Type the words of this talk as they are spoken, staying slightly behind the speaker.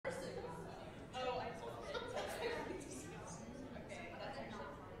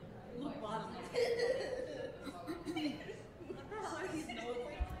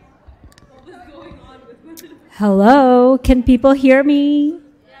Hello, can people hear me?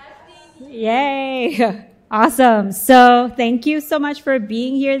 Yay, awesome. So thank you so much for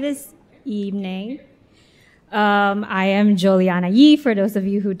being here this evening. I am Juliana Yi. For those of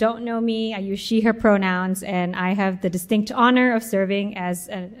you who don't know me, I use she, her pronouns, and I have the distinct honor of serving as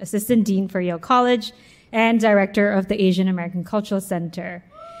an assistant dean for Yale College and director of the Asian American Cultural Center.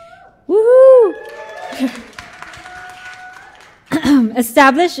 Woohoo!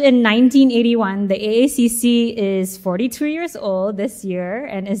 Established in 1981, the AACC is 42 years old this year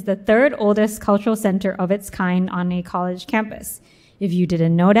and is the third oldest cultural center of its kind on a college campus. If you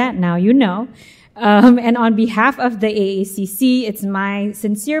didn't know that, now you know. And on behalf of the AACC, it's my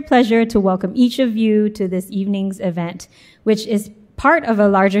sincere pleasure to welcome each of you to this evening's event, which is part of a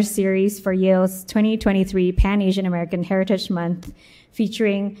larger series for Yale's 2023 Pan-Asian American Heritage Month,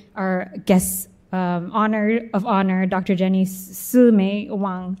 featuring our guest honor, Dr. Jenny Sume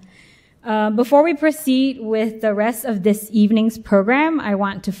Wang. Before we proceed with the rest of this evening's program, I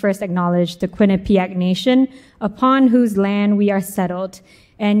want to first acknowledge the Quinnipiac Nation, upon whose land we are settled,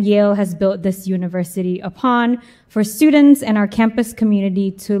 and Yale has built this university upon for students and our campus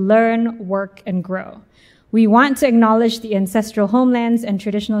community to learn, work, and grow. We want to acknowledge the ancestral homelands and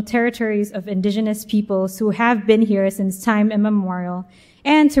traditional territories of indigenous peoples who have been here since time immemorial,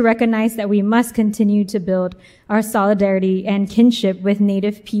 and to recognize that we must continue to build our solidarity and kinship with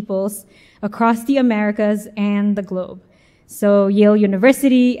Native peoples across the Americas and the globe. So Yale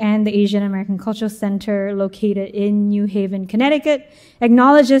University and the Asian American Cultural Center, located in New Haven, Connecticut,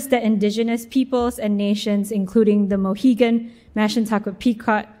 acknowledges that indigenous peoples and nations, including the Mohegan, Mashantucket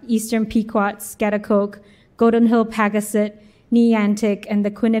Pequot, Eastern Pequot, Schaghticoke, Golden Hill Pagasit, Niantic, and the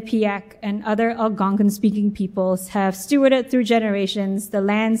Quinnipiac and other Algonquin-speaking peoples have stewarded through generations the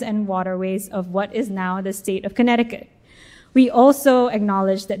lands and waterways of what is now the state of Connecticut. We also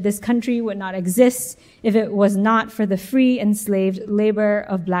acknowledge that this country would not exist if it was not for the free enslaved labor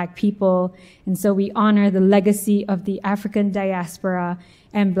of Black people, and so we honor the legacy of the African diaspora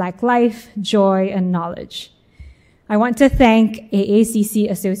and Black life, joy, and knowledge. I want to thank AACC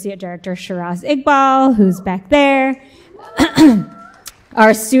Associate Director Shiraz Iqbal, who's back there,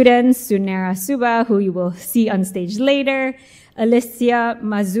 our students, Sunera Suba, who you will see on stage later, Alicia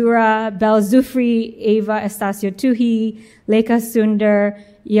Mazura, Bel Zufri, Ava Estacio Tuhi, Leka Sundar,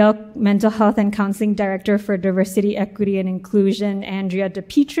 Yale Mental Health and Counseling Director for Diversity, Equity, and Inclusion, Andrea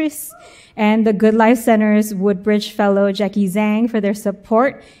DePetris, and the Good Life Center's Woodbridge Fellow, Jackie Zhang, for their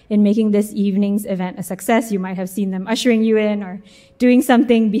support in making this evening's event a success. You might have seen them ushering you in or doing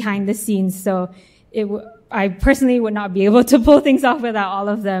something behind the scenes. So I personally would not be able to pull things off without all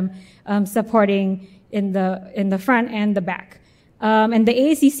of them supporting in the front and the back. And the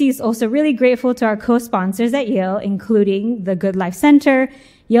AACC is also really grateful to our co-sponsors at Yale, including the Good Life Center,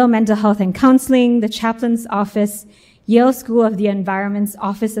 Yale Mental Health and Counseling, the Chaplain's Office, Yale School of the Environment's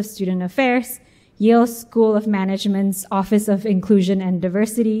Office of Student Affairs, Yale School of Management's Office of Inclusion and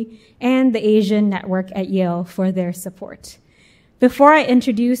Diversity, and the Asian Network at Yale for their support. Before I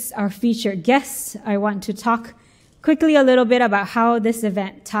introduce our featured guests, I want to talk quickly a little bit about how this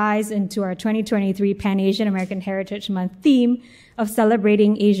event ties into our 2023 Pan-Asian American Heritage Month theme of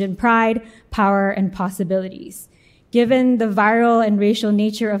celebrating Asian pride, power, and possibilities. Given the viral and racial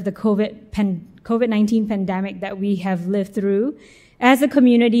nature of the COVID-19 pandemic that we have lived through, as a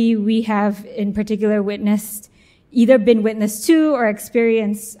community, we have in particular either been witness to or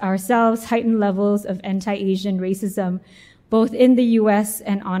experienced ourselves heightened levels of anti-Asian racism, both in the US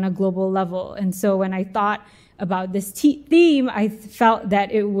and on a global level. And so when I thought about this theme, I felt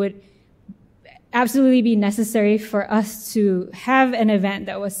that it would absolutely be necessary for us to have an event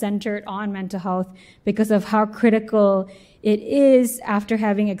that was centered on mental health because of how critical it is after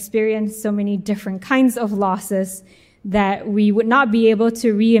having experienced so many different kinds of losses that we would not be able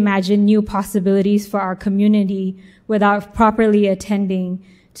to reimagine new possibilities for our community without properly attending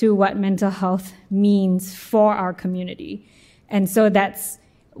to what mental health means for our community. And so that's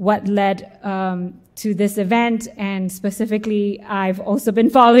what led to this event, and specifically, I've also been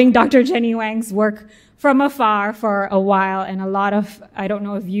following Dr. Jenny Wang's work from afar for a while, and I don't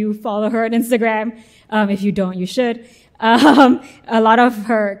know if you follow her on Instagram. If you don't, you should. A lot of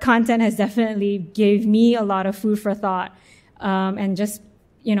her content has definitely gave me a lot of food for thought, and just,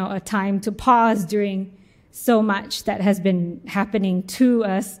 a time to pause during so much that has been happening to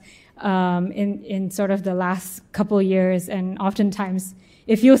us in sort of the last couple years, and oftentimes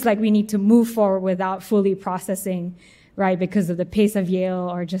it feels like we need to move forward without fully processing, right, because of the pace of Yale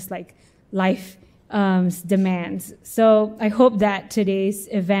or just like life demands. So I hope that today's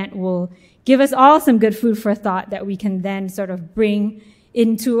event will give us all some good food for thought that we can then sort of bring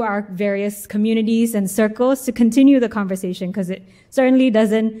into our various communities and circles to continue the conversation, because it certainly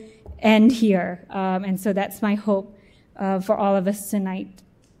doesn't end here. And so that's my hope for all of us tonight.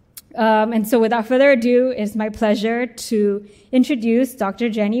 And so without further ado, it's my pleasure to introduce Dr.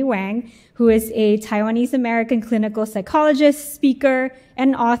 Jenny Wang, who is a Taiwanese American clinical psychologist, speaker,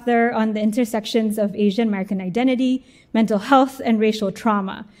 and author on the intersections of Asian American identity, mental health, and racial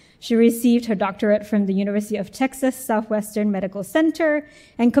trauma. She received her doctorate from the University of Texas Southwestern Medical Center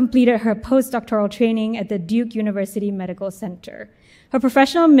and completed her postdoctoral training at the Duke University Medical Center. Her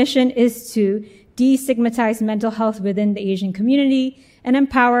professional mission is to destigmatize mental health within the Asian community and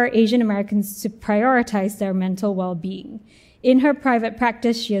empower Asian Americans to prioritize their mental well-being. In her private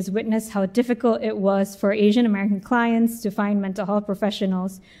practice, she has witnessed how difficult it was for Asian American clients to find mental health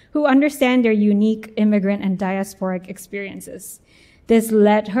professionals who understand their unique immigrant and diasporic experiences. This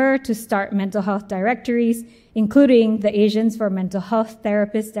led her to start mental health directories, including the Asians for Mental Health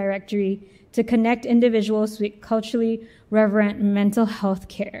Therapists Directory, to connect individuals with culturally reverent mental health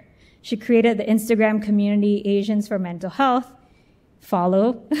care. She created the Instagram community Asians for Mental Health.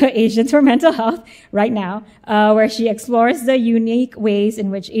 Follow Asians for Mental Health right now, where she explores the unique ways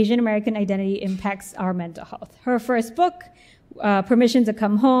in which Asian American identity impacts our mental health. Her first book, Permission to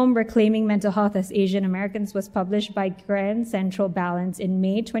Come Home, Reclaiming Mental Health as Asian Americans, was published by Grand Central Balance in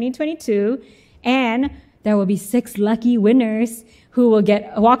May 2022, and there will be 6 lucky winners who will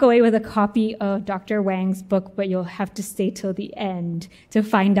walk away with a copy of Dr. Wang's book, but you'll have to stay till the end to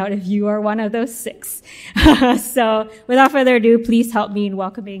find out if you are one of those 6. So without further ado, please help me in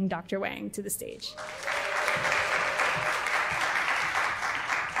welcoming Dr. Wang to the stage.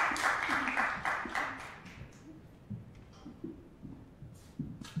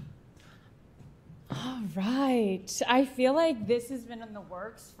 All right. I feel like this has been in the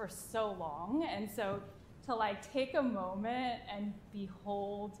works for so long, and so to take a moment and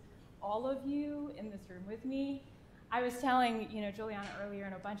behold all of you in this room with me. I was telling, Juliana earlier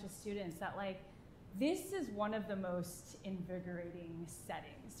and a bunch of students that this is one of the most invigorating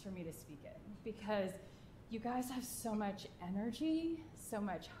settings for me to speak in, because you guys have so much energy, so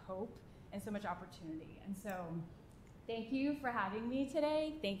much hope, and so much opportunity. And so thank you for having me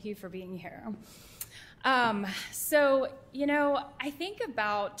today. Thank you for being here. I think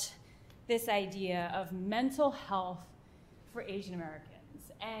about this idea of mental health for Asian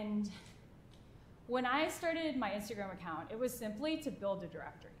Americans. And when I started my Instagram account, it was simply to build a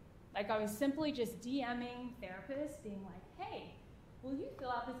directory. I was simply just DMing therapists, being like, hey, will you fill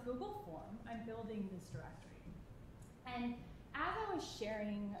out this Google form? I'm building this directory. And as I was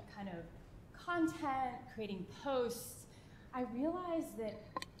sharing kind of content, creating posts, I realized that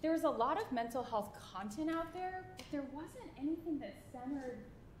there was a lot of mental health content out there, but there wasn't anything that centered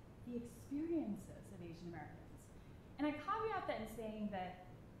the experiences of Asian Americans. And I caveat that in saying that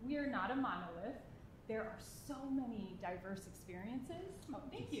we are not a monolith. There are so many diverse experiences. Oh,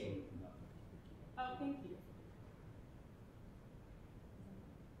 thank you. Oh, thank you.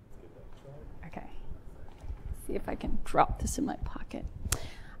 Okay. See if I can drop this in my pocket.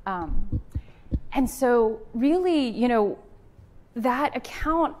 And so really, that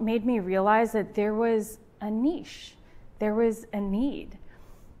account made me realize that there was a niche. There was a need.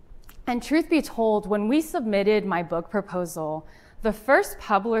 And truth be told, when we submitted my book proposal, the first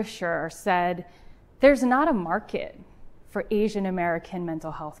publisher said, there's not a market for Asian American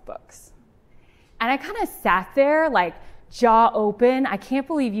mental health books. And I kind of sat there jaw open. I can't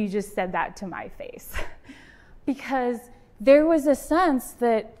believe you just said that to my face. Because there was a sense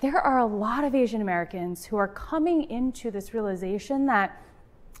that there are a lot of Asian Americans who are coming into this realization that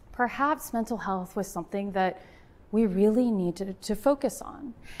perhaps mental health was something that we really needed to focus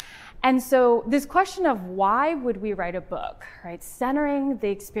on. And so this question of why would we write a book, right, centering the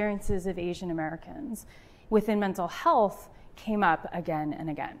experiences of Asian Americans within mental health came up again and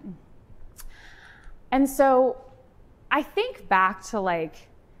again. And so I think back to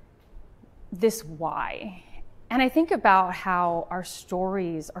this why. And I think about how our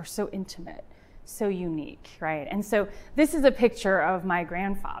stories are so intimate, so unique, right? And so this is a picture of my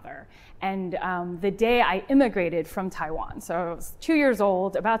grandfather. And the day I immigrated from Taiwan. So I was 2 years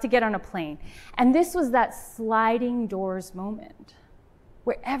old, about to get on a plane. And this was that sliding doors moment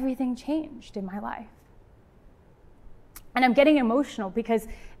where everything changed in my life. And I'm getting emotional because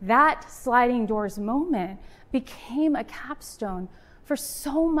that sliding doors moment became a capstone for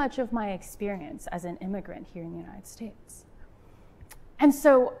so much of my experience as an immigrant here in the United States. And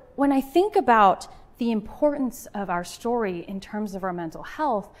so when I think about the importance of our story in terms of our mental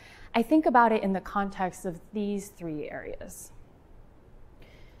health, I think about it in the context of these 3 areas.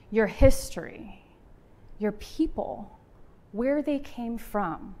 Your history, your people, where they came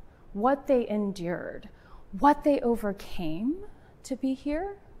from, what they endured, what they overcame to be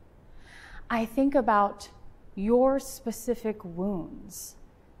here. I think about your specific wounds,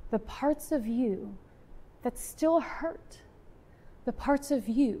 the parts of you that still hurt, the parts of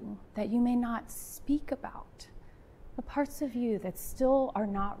you that you may not speak about, the parts of you that still are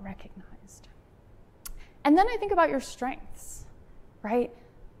not recognized. And then I think about your strengths, right?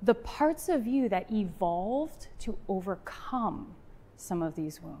 The parts of you that evolved to overcome some of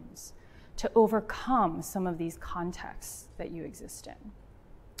these wounds, to overcome some of these contexts that you exist in.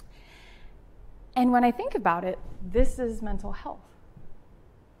 And when I think about it, this is mental health.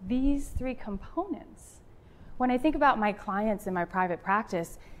 These three components. When I think about my clients in my private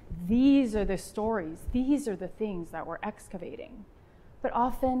practice, these are the stories, these are the things that we're excavating. But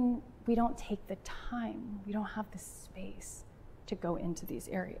often we don't take the time, we don't have the space to go into these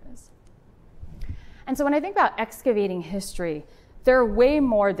areas. And so when I think about excavating history, there are way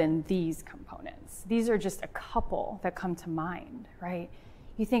more than these components. These are just a couple that come to mind, right?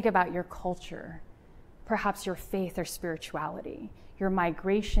 You think about your culture, perhaps your faith or spirituality, your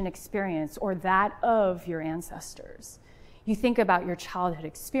migration experience or that of your ancestors. You think about your childhood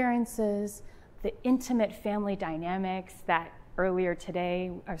experiences, the intimate family dynamics that earlier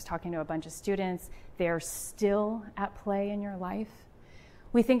today, I was talking to a bunch of students, they are still at play in your life.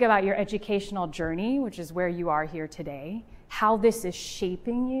 We think about your educational journey, which is where you are here today, how this is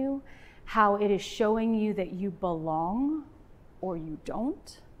shaping you, how it is showing you that you belong or you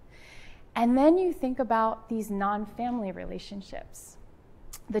don't. And then you think about these non-family relationships,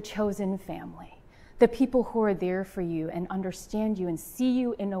 the chosen family, the people who are there for you and understand you and see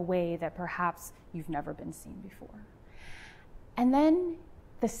you in a way that perhaps you've never been seen before. And then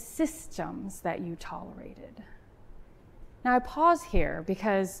the systems that you tolerated. Now I pause here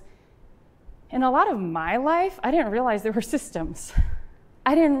because in a lot of my life, I didn't realize there were systems.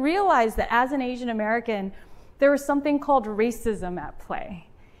 I didn't realize that as an Asian American, there was something called racism at play.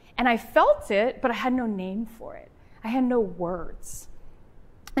 And I felt it, but I had no name for it. I had no words.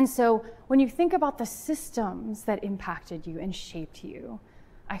 And so when you think about the systems that impacted you and shaped you,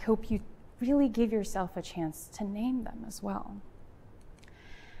 I hope you really give yourself a chance to name them as well.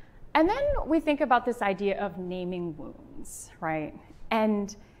 And then we think about this idea of naming wounds, right?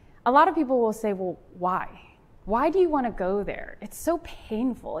 And a lot of people will say, well, why? Why do you want to go there? It's so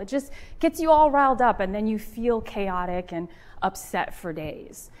painful. It just gets you all riled up and then you feel chaotic and upset for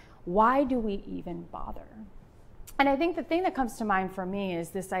days. Why do we even bother? And I think the thing that comes to mind for me is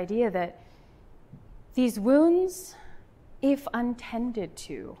this idea that these wounds, if untended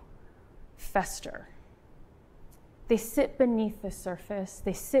to, fester. They sit beneath the surface,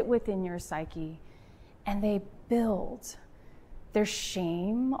 they sit within your psyche, and they build. There's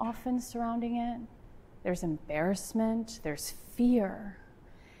shame often surrounding it. There's embarrassment, there's fear,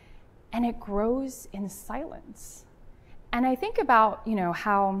 and it grows in silence. And I think about,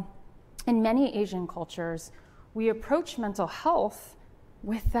 how in many Asian cultures, we approach mental health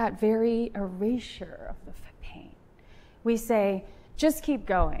with that very erasure of the pain. We say, just keep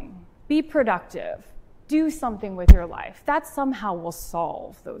going, be productive, do something with your life. That somehow will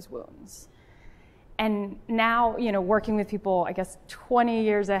solve those wounds. And now, working with people, I guess, 20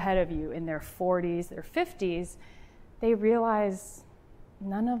 years ahead of you in their 40s, their 50s, they realize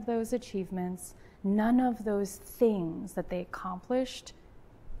none of those achievements, none of those things that they accomplished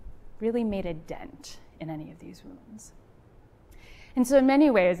really made a dent in any of these wounds. And so in many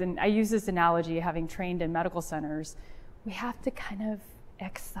ways, and I use this analogy having trained in medical centers, we have to kind of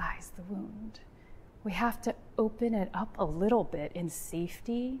excise the wound. We have to open it up a little bit in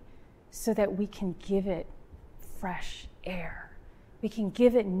safety so that we can give it fresh air. We can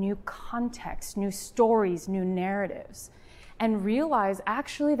give it new context, new stories, new narratives, and realize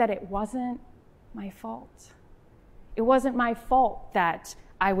actually that it wasn't my fault. It wasn't my fault that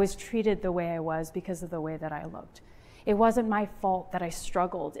I was treated the way I was because of the way that I looked. It wasn't my fault that I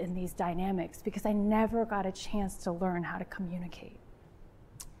struggled in these dynamics because I never got a chance to learn how to communicate.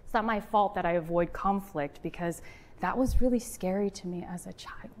 It's not my fault that I avoid conflict because that was really scary to me as a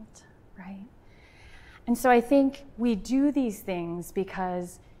child, right? And so I think we do these things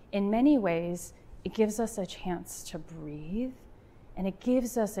because in many ways, it gives us a chance to breathe and it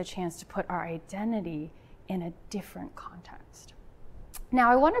gives us a chance to put our identity in a different context.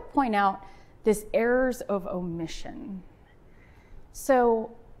 Now, I want to point out this errors of omission.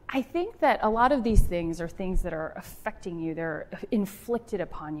 So I think that a lot of these things are things that are affecting you, they're inflicted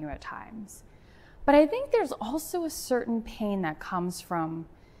upon you at times. But I think there's also a certain pain that comes from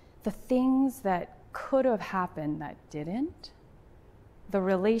the things that could have happened that didn't, the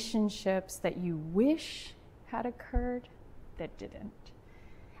relationships that you wish had occurred that didn't.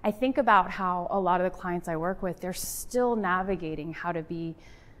 I think about how a lot of the clients I work with, they're still navigating how to be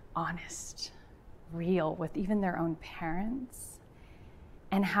honest, real with even their own parents,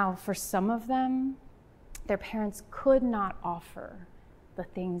 and how for some of them, their parents could not offer the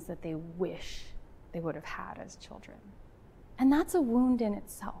things that they wish they would have had as children. And that's a wound in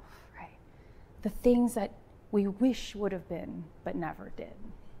itself, right? The things that we wish would have been, but never did.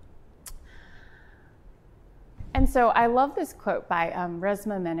 And so I love this quote by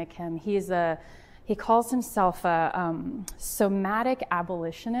Resmaa Menakem. He calls himself a somatic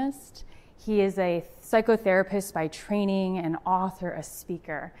abolitionist. He is a psychotherapist by training, an author, a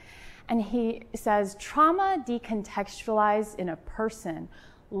speaker. And he says, trauma decontextualized in a person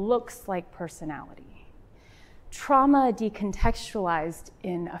looks like personality. Trauma decontextualized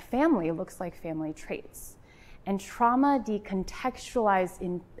in a family looks like family traits. And trauma decontextualized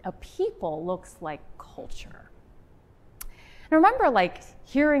in a people looks like culture. I remember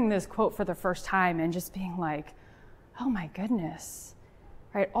hearing this quote for the first time and just being like, oh my goodness,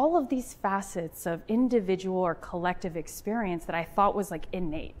 right? All of these facets of individual or collective experience that I thought was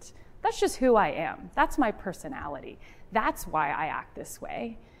innate. That's just who I am. That's my personality. That's why I act this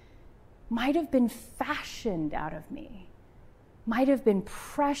way. Might have been fashioned out of me, might have been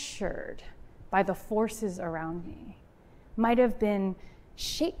pressured by the forces around me, might have been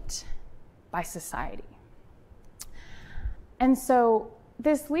shaped by society. And so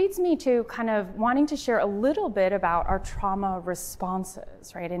this leads me to kind of wanting to share a little bit about our trauma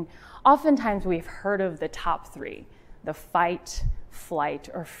responses, right? And oftentimes we've heard of the top three, the fight, flight,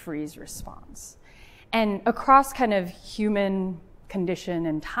 or freeze response. And across kind of human condition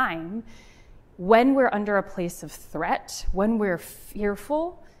and time, when we're under a place of threat, when we're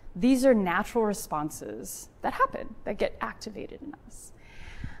fearful, these are natural responses that happen, that get activated in us.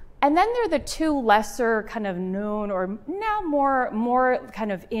 And then there are the two lesser kind of known, or now more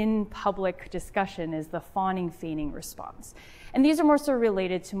kind of in public discussion, is the fawning, feigning response. And these are more so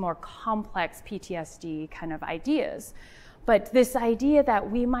related to more complex PTSD kind of ideas. But this idea that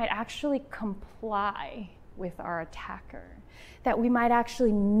we might actually comply with our attacker, that we might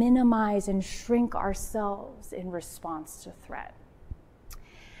actually minimize and shrink ourselves in response to threat.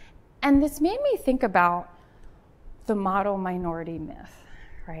 And this made me think about the model minority myth.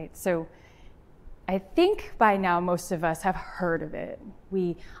 Right? So I think by now most of us have heard of it.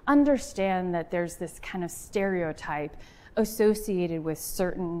 We understand that there's this kind of stereotype associated with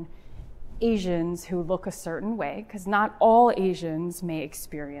certain Asians who look a certain way, because not all Asians may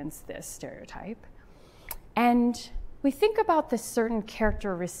experience this stereotype. And we think about the certain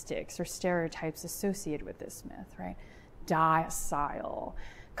characteristics or stereotypes associated with this myth, right? Docile,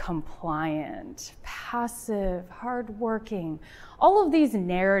 compliant, passive, hardworking, all of these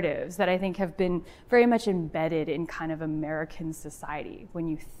narratives that I think have been very much embedded in kind of American society when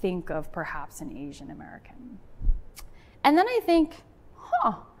you think of perhaps an Asian American. And then I think,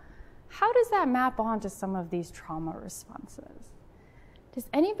 how does that map onto some of these trauma responses? Does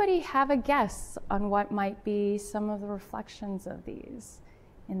anybody have a guess on what might be some of the reflections of these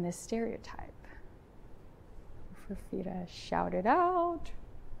in this stereotype? Feel free to shout it out.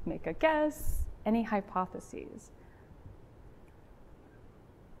 Make a guess. Any hypotheses?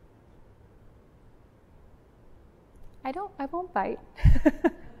 I won't bite.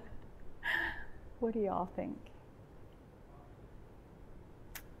 What do y'all think?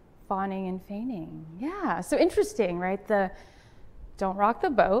 Fawning and feigning. Yeah, so interesting, right? Don't rock the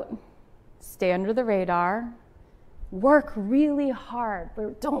boat, stay under the radar, work really hard,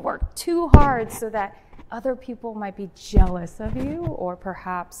 but don't work too hard so that other people might be jealous of you or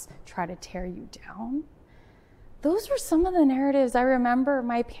perhaps try to tear you down. Those were some of the narratives I remember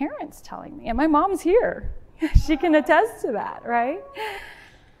my parents telling me, and my mom's here. She can attest to that, right?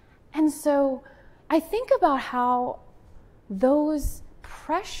 And so I think about how those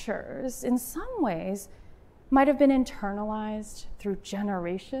pressures in some ways might have been internalized through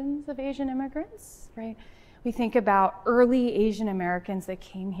generations of Asian immigrants, right? We think about early Asian Americans that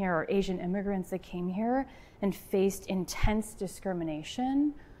came here, or Asian immigrants that came here and faced intense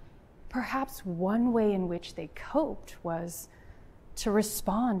discrimination. Perhaps one way in which they coped was to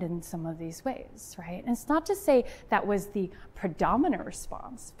respond in some of these ways, right? And it's not to say that was the predominant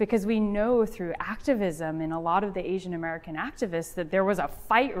response, because we know through activism in a lot of the Asian American activists that there was a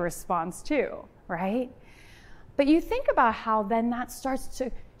fight response too, right? But you think about how then that starts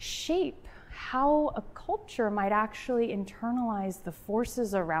to shape how a culture might actually internalize the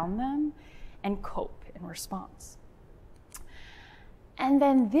forces around them and cope in response. And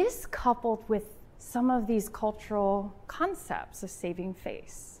then this coupled with some of these cultural concepts of saving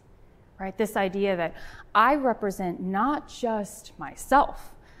face, right? This idea that I represent not just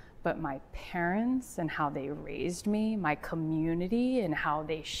myself, but my parents and how they raised me, my community and how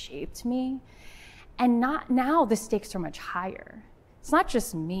they shaped me. And not now the stakes are much higher. It's not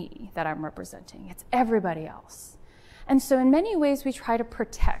just me that I'm representing, it's everybody else. And so in many ways we try to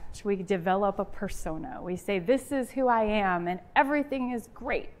protect, we develop a persona. We say, this is who I am and everything is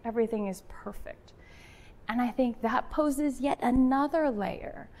great, everything is perfect. And I think that poses yet another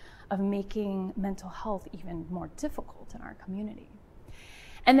layer of making mental health even more difficult in our community.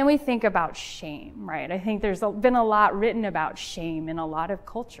 And then we think about shame, right? I think there's been a lot written about shame in a lot of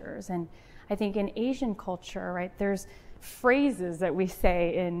cultures. And I think in Asian culture, right, there's phrases that we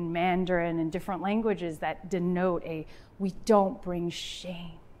say in Mandarin and different languages that denote we don't bring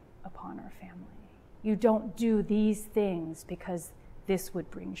shame upon our family. You don't do these things because this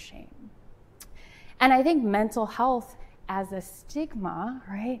would bring shame. And I think mental health as a stigma,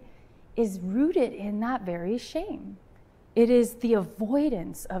 right, is rooted in that very shame. It is the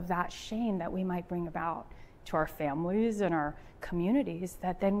avoidance of that shame that we might bring about to our families and our communities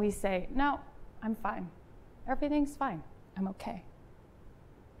that then we say, no, I'm fine. Everything's fine. I'm okay.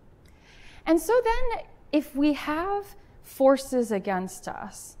 And so then if we have forces against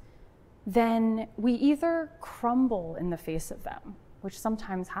us, then we either crumble in the face of them, which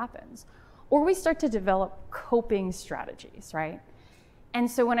sometimes happens, or we start to develop coping strategies, right? And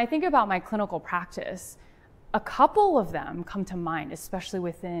so when I think about my clinical practice, a couple of them come to mind, especially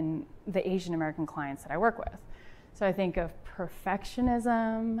within the Asian American clients that I work with. So I think of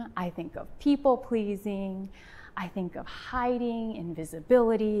perfectionism, I think of people pleasing, I think of hiding,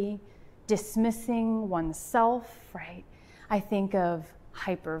 invisibility, dismissing oneself, right? I think of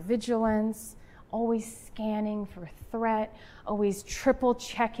hypervigilance, always scanning for threat, always triple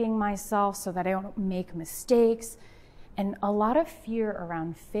checking myself so that I don't make mistakes, and a lot of fear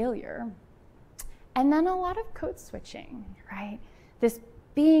around failure. And then a lot of code switching, right? This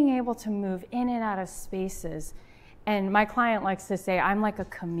being able to move in and out of spaces. And my client likes to say, I'm like a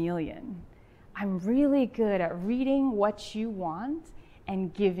chameleon. I'm really good at reading what you want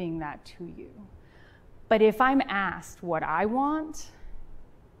and giving that to you. But if I'm asked what I want,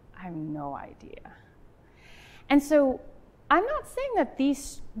 I have no idea. And so I'm not saying that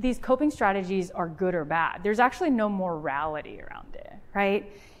these coping strategies are good or bad. There's actually no morality around it, right?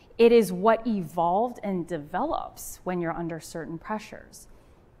 It is what evolved and develops when you're under certain pressures.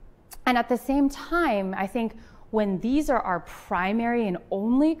 And at the same time, I think when these are our primary and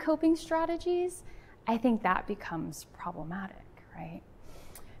only coping strategies, I think that becomes problematic, right?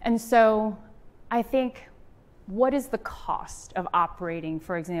 And so I think, what is the cost of operating,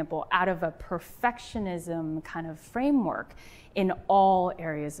 for example, out of a perfectionism kind of framework in all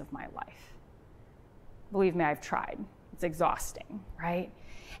areas of my life? Believe me, I've tried. It's exhausting, right?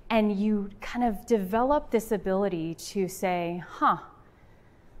 And you kind of develop this ability to say,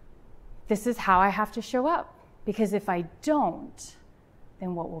 this is how I have to show up. Because if I don't,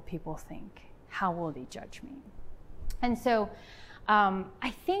 then what will people think? How will they judge me? And so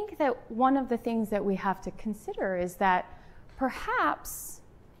I think that one of the things that we have to consider is that perhaps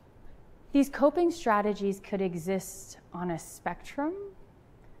these coping strategies could exist on a spectrum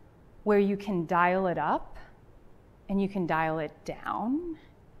where you can dial it up and you can dial it down.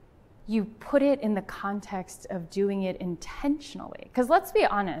 You put it in the context of doing it intentionally. Because let's be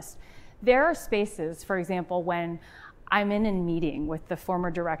honest, there are spaces, for example, when I'm in a meeting with the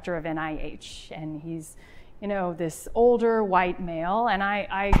former director of NIH, and he's, this older white male, and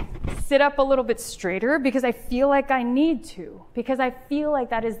I sit up a little bit straighter because I feel like I need to, because I feel like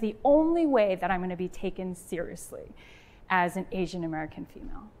that is the only way that I'm going to be taken seriously as an Asian American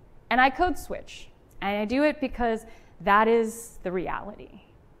female. And I code switch, and I do it because that is the reality.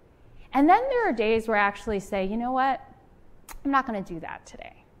 And then there are days where I actually say, you know what? I'm not going to do that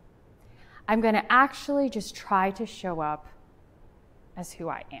today. I'm going to actually just try to show up as who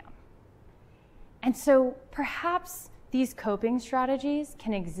I am. And so perhaps these coping strategies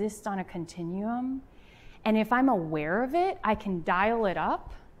can exist on a continuum. And if I'm aware of it, I can dial it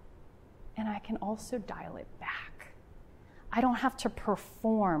up and I can also dial it back. I don't have to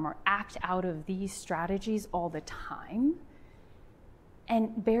perform or act out of these strategies all the time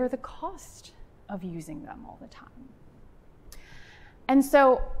and bear the cost of using them all the time. And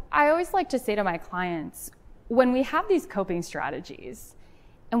so I always like to say to my clients, when we have these coping strategies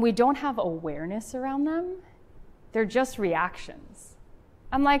and we don't have awareness around them, they're just reactions.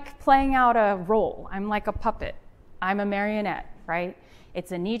 I'm like playing out a role. I'm like a puppet. I'm a marionette, right?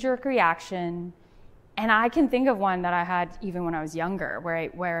 It's a knee-jerk reaction. And I can think of one that I had even when I was younger,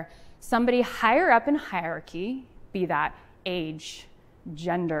 where somebody higher up in hierarchy, be that age,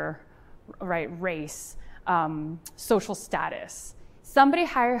 gender, right, race, social status, somebody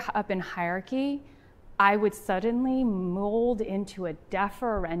higher up in hierarchy, I would suddenly mold into a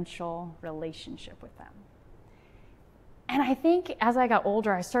deferential relationship with them. And I think as I got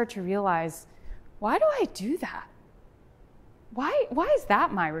older, I started to realize, why do I do that? Why is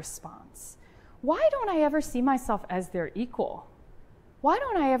that my response? Why don't I ever see myself as their equal? Why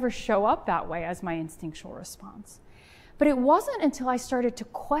don't I ever show up that way as my instinctual response? But it wasn't until I started to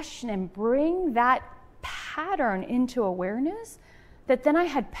question and bring that pattern into awareness that then I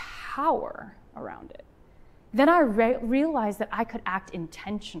had power around it. Then I realized that I could act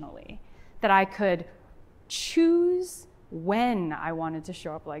intentionally, that I could choose when I wanted to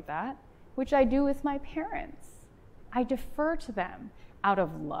show up like that, which I do with my parents. I defer to them out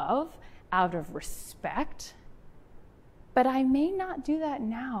of love, out of respect, but I may not do that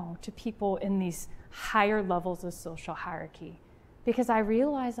now to people in these higher levels of social hierarchy because I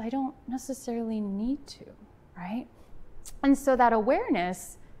realize I don't necessarily need to, right? And so that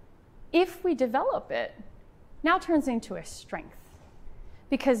awareness, if we develop it, now turns into a strength.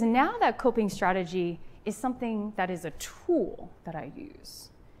 Because now that coping strategy is something that is a tool that I use.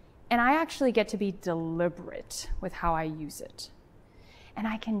 And I actually get to be deliberate with how I use it. And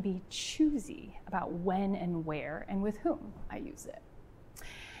I can be choosy about when and where and with whom I use it.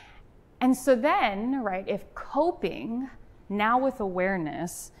 And so then, right, if coping now with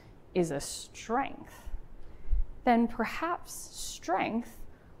awareness is a strength, then perhaps strength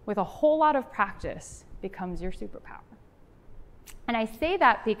with a whole lot of practice becomes your superpower. And I say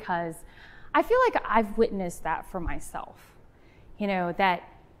that because I feel like I've witnessed that for myself. You know, that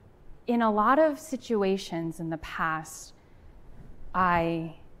in a lot of situations in the past,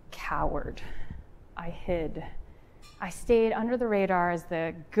 I cowered, I hid, I stayed under the radar as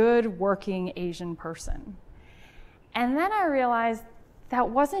the good working Asian person. And then I realized that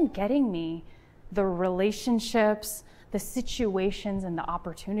wasn't getting me the relationships, the situations, and the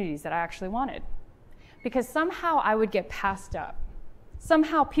opportunities that I actually wanted. Because somehow I would get passed up.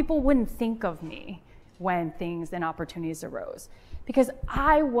 Somehow people wouldn't think of me when things and opportunities arose. Because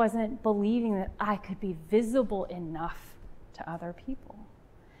I wasn't believing that I could be visible enough to other people.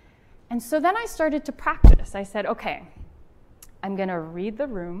 And so then I started to practice. I said, okay, I'm gonna read the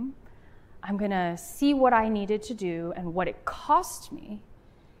room. I'm gonna see what I needed to do and what it cost me.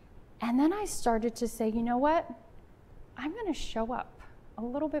 And then I started to say, you know what? I'm gonna show up a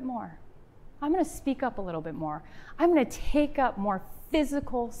little bit more. I'm gonna speak up a little bit more. I'm gonna take up more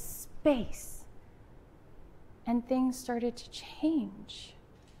physical space. And things started to change.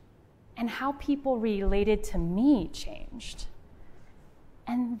 And how people related to me changed.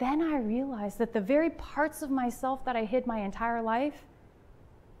 And then I realized that the very parts of myself that I hid my entire life,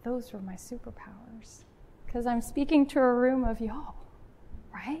 those were my superpowers. Because I'm speaking to a room of y'all,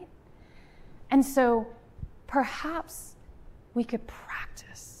 right? And so perhaps we could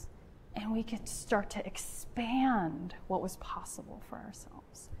practice and we could start to expand what was possible for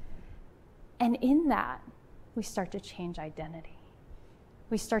ourselves. And in that, we start to change identity.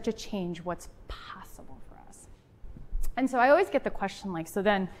 We start to change what's possible for us. And so I always get the question like, so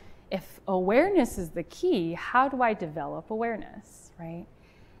then if awareness is the key, how do I develop awareness, right?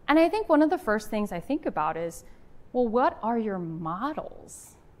 And I think one of the first things I think about is, well, what are your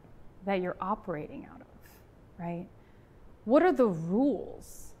models that you're operating out of, right? What are the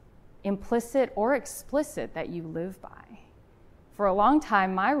rules, implicit or explicit, that you live by? For a long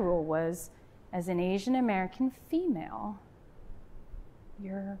time, my rule was, as an Asian American female,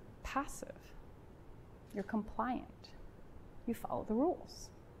 you're passive, you're compliant, you follow the rules.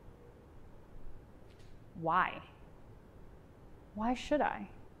 Why? Why should I?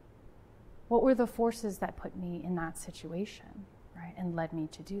 What were the forces that put me in that situation, right, and led me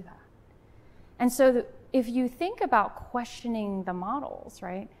to do that? And so if you think about questioning the models,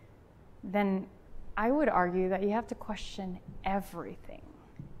 right, then I would argue that you have to question everything.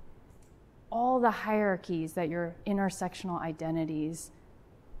 All the hierarchies that your intersectional identities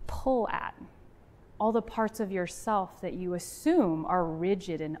pull at, all the parts of yourself that you assume are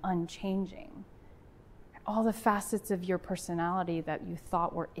rigid and unchanging, all the facets of your personality that you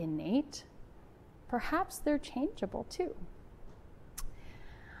thought were innate, perhaps they're changeable too.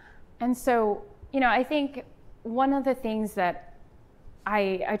 And so, I think one of the things that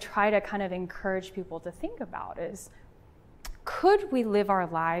I try to kind of encourage people to think about is, could we live our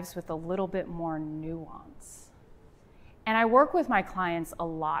lives with a little bit more nuance? And I work with my clients a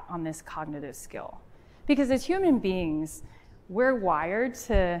lot on this cognitive skill, because as human beings, we're wired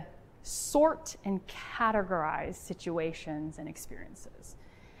to sort and categorize situations and experiences.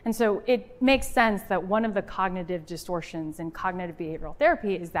 And so it makes sense that one of the cognitive distortions in cognitive behavioral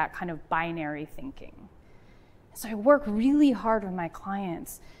therapy is that kind of binary thinking. So I work really hard with my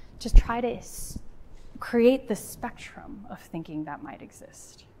clients to try to create the spectrum of thinking that might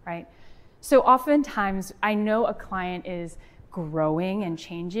exist, right? So oftentimes I know a client is growing and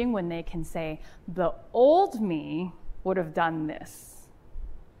changing when they can say, the old me would have done this,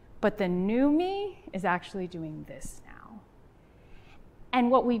 but the new me is actually doing this now. And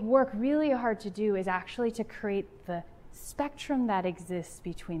what we work really hard to do is actually to create the spectrum that exists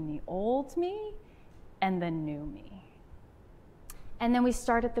between the old me and the new me. And then we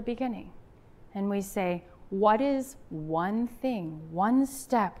start at the beginning and we say, what is one thing, one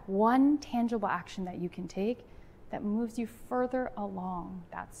step, one tangible action that you can take that moves you further along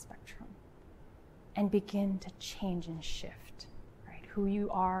that spectrum and begin to change and shift, right? Who you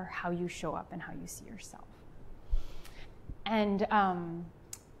are, how you show up, and how you see yourself. And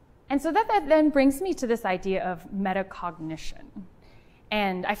so that then brings me to this idea of metacognition.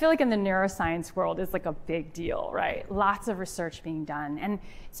 And I feel like in the neuroscience world, it's like a big deal, right? Lots of research being done. And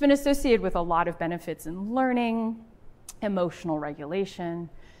it's been associated with a lot of benefits in learning, emotional regulation.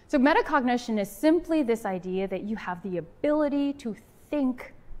 So metacognition is simply this idea that you have the ability to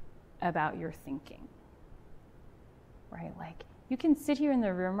think about your thinking, right? Like you can sit here in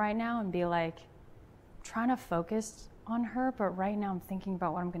the room right now and be like, I'm trying to focus on her, but right now I'm thinking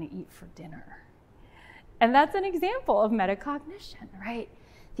about what I'm going to eat for dinner. And that's an example of metacognition, right?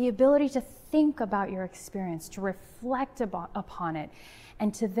 The ability to think about your experience, to reflect upon it,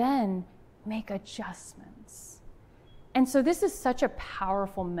 and to then make adjustments. And so this is such a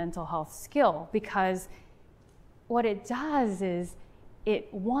powerful mental health skill because what it does is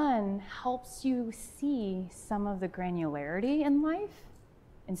it, one, helps you see some of the granularity in life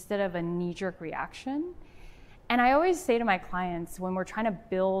instead of a knee-jerk reaction. And I always say to my clients, when we're trying to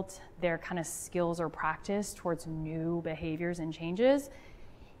build their kind of skills or practice towards new behaviors and changes,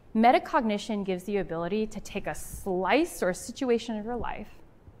 metacognition gives the ability to take a slice or a situation of your life,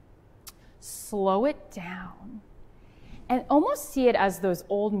 slow it down, and almost see it as those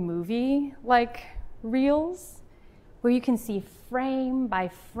old movie-like reels where you can see frame by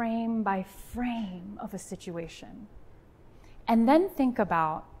frame by frame of a situation. And then think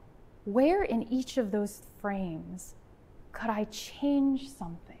about where in each of those frames could I change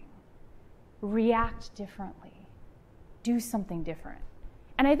something, react differently, do something different?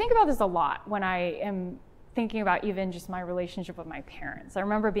 And I think about this a lot when I am thinking about even just my relationship with my parents. I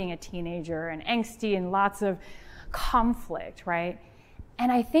remember being a teenager and angsty and lots of conflict, right?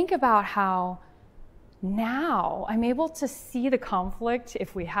 And I think about how now I'm able to see the conflict,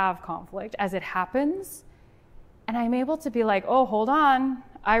 if we have conflict, as it happens. And I'm able to be like, oh, hold on.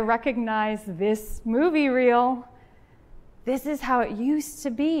 I recognize this movie reel. This is how it used to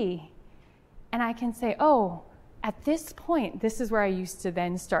be. And I can say, oh, at this point, this is where I used to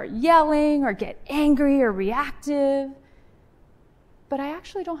then start yelling or get angry or reactive. But I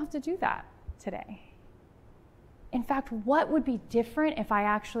actually don't have to do that today. In fact, what would be different if I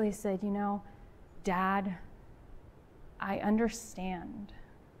actually said, you know, Dad, I understand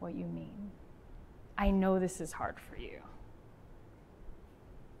what you mean. I know this is hard for you.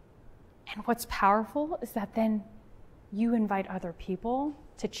 And what's powerful is that then you invite other people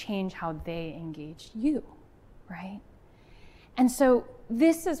to change how they engage you, right? And so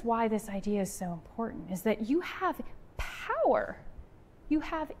this is why this idea is so important, is that you have power, you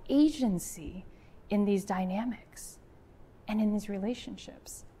have agency in these dynamics and in these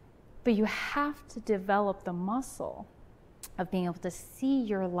relationships. But you have to develop the muscle of being able to see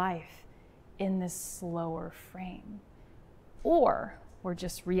your life in this slower frame. Or we're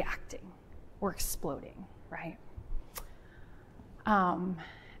just reacting, we're exploding, right?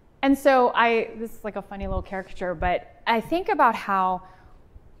 And so this is like a funny little caricature, but I think about how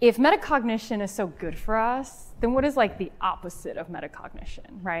if metacognition is so good for us, then what is like the opposite of metacognition,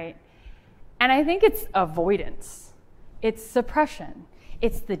 right? And I think it's avoidance, it's suppression,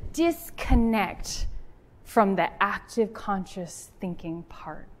 it's the disconnect from the active conscious thinking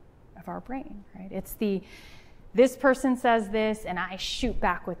part of our brain, right? It's this person says this and I shoot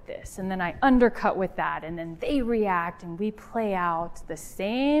back with this and then I undercut with that and then they react and we play out the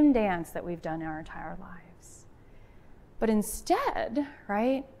same dance that we've done in our entire lives. But instead,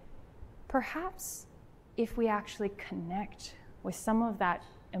 right, perhaps if we actually connect with some of that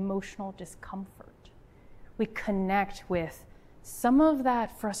emotional discomfort, we connect with some of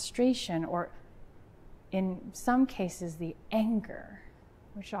that frustration or in some cases the anger,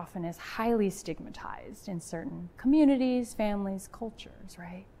 which often is highly stigmatized in certain communities, families, cultures,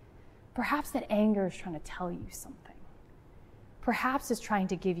 right? Perhaps that anger is trying to tell you something. perhaps is trying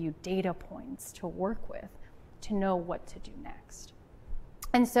to give you data points to work with to know what to do next.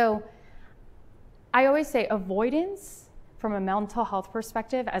 And so I always say avoidance from a mental health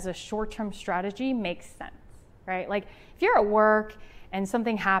perspective as a short-term strategy makes sense, right? Like if you're at work and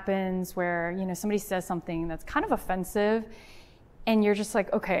something happens where, somebody says something that's kind of offensive and you're just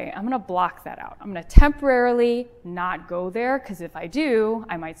like, okay, I'm gonna block that out. I'm gonna temporarily not go there because if I do,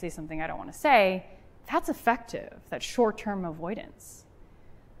 I might say something I don't wanna say. That's effective, that short-term avoidance.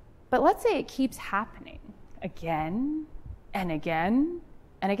 But let's say it keeps happening again and again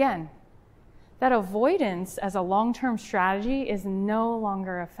and again. That avoidance as a long-term strategy is no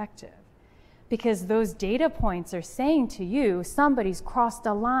longer effective because those data points are saying to you, somebody's crossed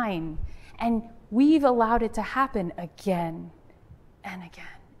a line and we've allowed it to happen again and again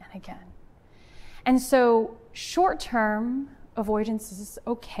and again. And so short-term avoidance is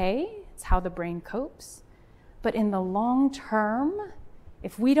okay. It's how the brain copes. But in the long term,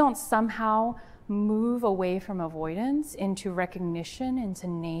 if we don't somehow move away from avoidance into recognition, into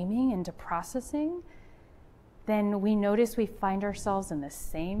naming, into processing, then we notice we find ourselves in the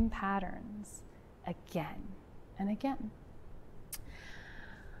same patterns again and again.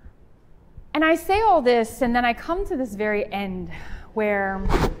 And I say all this, and then I come to this very end where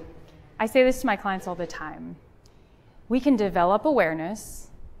I say this to my clients all the time. We can develop awareness,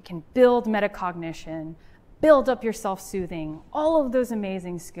 we can build metacognition, build up your self-soothing, all of those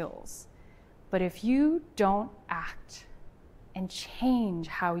amazing skills. But if you don't act and change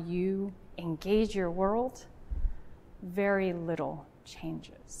how you engage your world, very little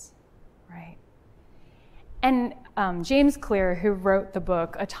changes, right? And James Clear, who wrote the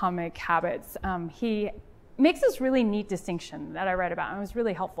book Atomic Habits, he makes this really neat distinction that I read about, and it was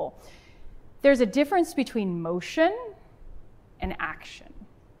really helpful. There's a difference between motion and action.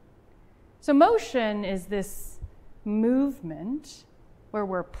 So motion is this movement where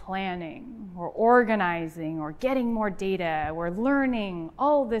we're planning, we're organizing, or getting more data, we're learning,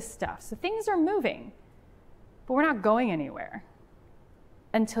 all this stuff. So things are moving, but we're not going anywhere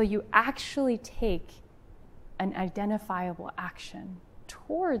until you actually take an identifiable action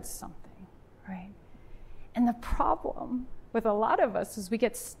towards something, right? And the problem with a lot of us is we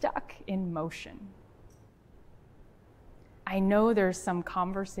get stuck in motion. I know there's some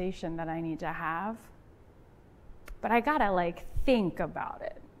conversation that I need to have, but I gotta think about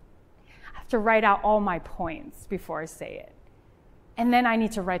it. I have to write out all my points before I say it. And then I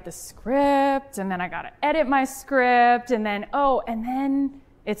need to write the script, and then I gotta edit my script, and then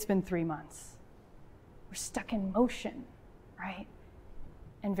it's been 3 months. We're stuck in motion, right?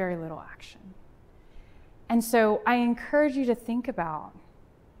 And very little action. And so I encourage you to think about,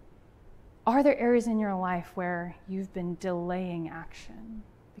 are there areas in your life where you've been delaying action?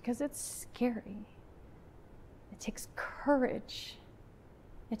 Because it's scary. It takes courage.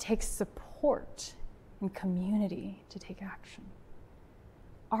 It takes support and community to take action.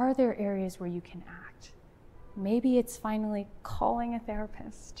 Are there areas where you can act? Maybe it's finally calling a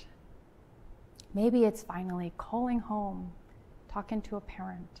therapist. Maybe it's finally calling home, talking to a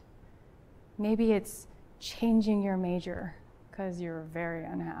parent. Maybe it's changing your major because you're very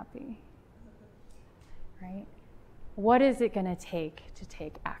unhappy, right? What is it going to take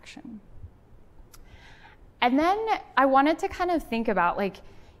action? And then I wanted to kind of think about,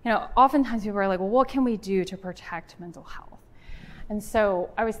 oftentimes people are like, well, what can we do to protect mental health? And so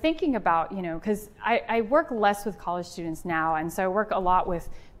I was thinking about, because I work less with college students now, and so I work a lot with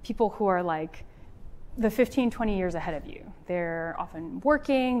people who are like the 15, 20 years ahead of you. They're often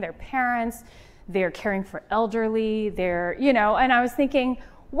working, they're parents, they're caring for elderly, and I was thinking,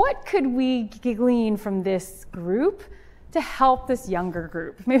 what could we glean from this group to help this younger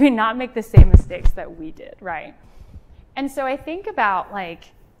group maybe not make the same mistakes that we did, right? And so I think about,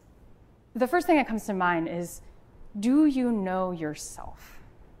 the first thing that comes to mind is, do you know yourself?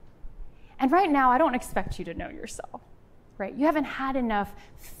 And right now, I don't expect you to know yourself, right? You haven't had enough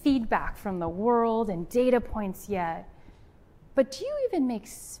feedback from the world and data points yet. But do you even make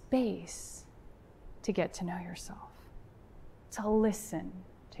space to get to know yourself, to listen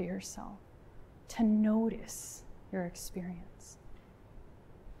to yourself, to notice your experience?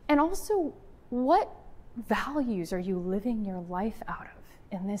 And also, what values are you living your life out of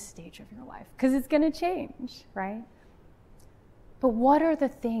in this stage of your life? Because it's going to change, right? But what are the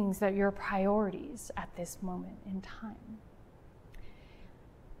things that are your priorities at this moment in time?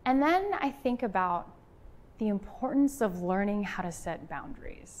 And then I think about the importance of learning how to set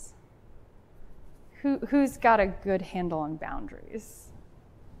boundaries. Who's got a good handle on boundaries?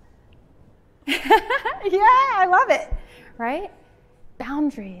 Yeah, I love it, right?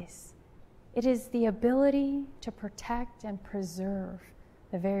 Boundaries. It is the ability to protect and preserve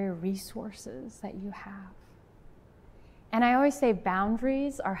the very resources that you have. And I always say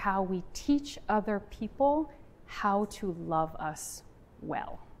boundaries are how we teach other people how to love us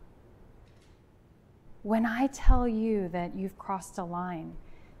well. When I tell you that you've crossed a line,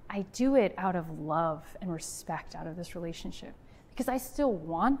 I do it out of love and respect out of this relationship because I still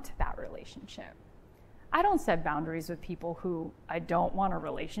want that relationship. I don't set boundaries with people who I don't want a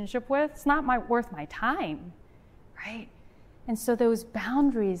relationship with. It's not worth my time, right? And so those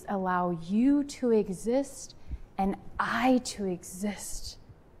boundaries allow you to exist and I to exist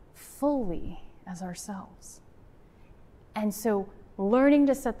fully as ourselves. And so learning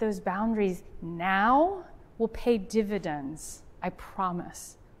to set those boundaries now will pay dividends, I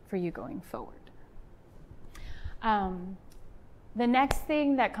promise, for you going forward. The next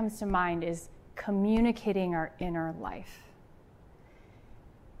thing that comes to mind is communicating our inner life.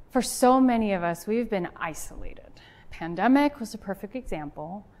 For so many of us, we've been isolated. Pandemic was a perfect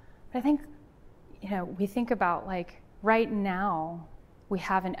example. But I think, we think about like right now, we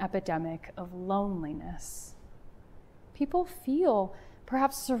have an epidemic of loneliness. People feel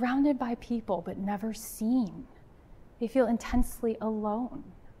perhaps surrounded by people, but never seen. They feel intensely alone.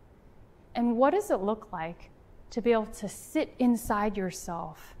 And what does it look like to be able to sit inside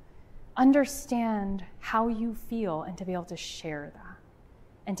yourself, understand how you feel, and to be able to share that,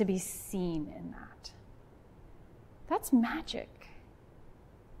 and to be seen in that? That's magic.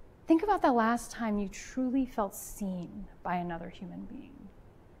 Think about the last time you truly felt seen by another human being,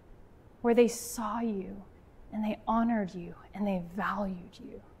 where they saw you, and they honored you, and they valued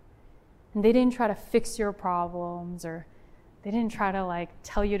you. And they didn't try to fix your problems, or they didn't try to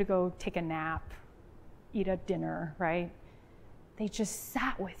tell you to go take a nap, eat a dinner, right? They just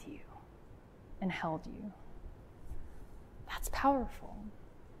sat with you and held you. That's powerful.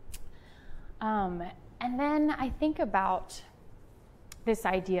 And then I think about this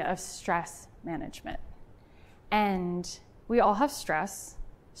idea of stress management. And we all have stress.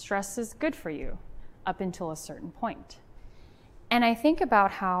 Stress is good for you up until a certain point. And I think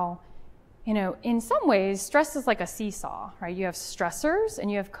about how, in some ways, stress is like a seesaw, right? You have stressors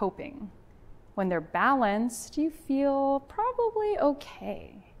and you have coping. When they're balanced, you feel probably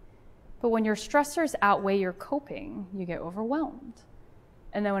okay. But when your stressors outweigh your coping, you get overwhelmed.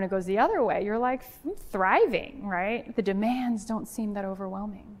 And then when it goes the other way, you're like thriving, right? The demands don't seem that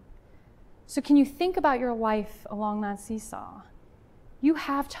overwhelming. So can you think about your life along that seesaw? You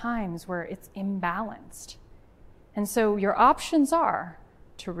have times where it's imbalanced. And so your options are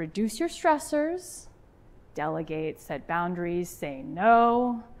to reduce your stressors, delegate, set boundaries, say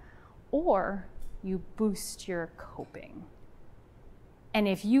no, or you boost your coping. And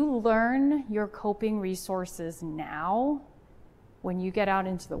if you learn your coping resources now, when you get out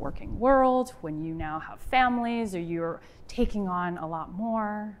into the working world, when you now have families or you're taking on a lot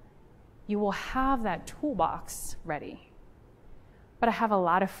more, you will have that toolbox ready. But I have a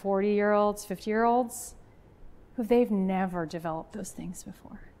lot of 40-year-olds, 50-year-olds who they've never developed those things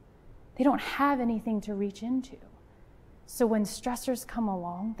before. They don't have anything to reach into. So when stressors come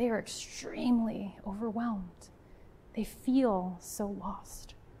along, they are extremely overwhelmed. They feel so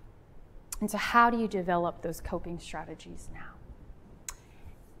lost. And so how do you develop those coping strategies now?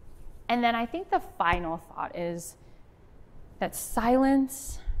 And then I think the final thought is that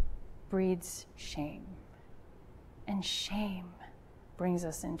silence breeds shame. And shame brings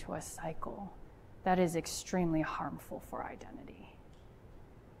us into a cycle that is extremely harmful for identity.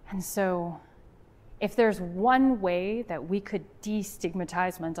 And so if there's one way that we could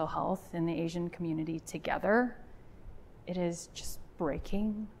destigmatize mental health in the Asian community together, it is just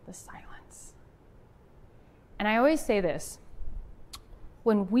breaking the silence. And I always say this,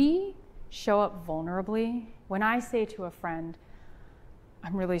 when we show up vulnerably, when I say to a friend,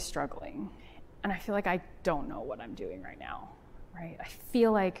 I'm really struggling, and I feel like I don't know what I'm doing right now, right? I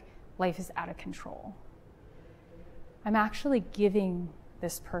feel like life is out of control. I'm actually giving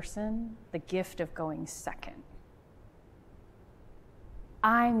this person the gift of going second.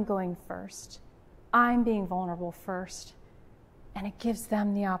 I'm going first. I'm being vulnerable first. And it gives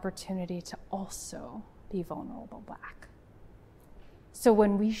them the opportunity to also be vulnerable back. So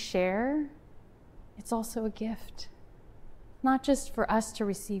when we share, it's also a gift. Not just for us to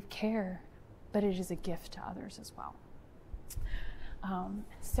receive care, but it is a gift to others as well.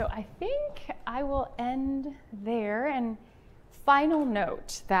 So I think I will end there. And final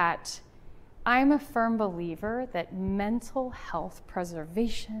note that I'm a firm believer that mental health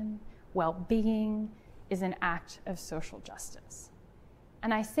preservation, well-being, is an act of social justice.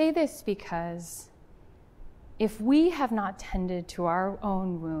 And I say this because if we have not tended to our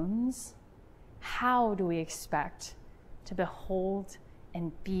own wounds, how do we expect to behold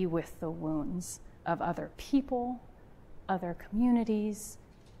and be with the wounds of other people, other communities,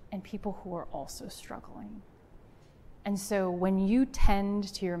 and people who are also struggling? And so when you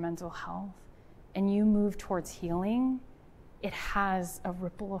tend to your mental health and you move towards healing, it has a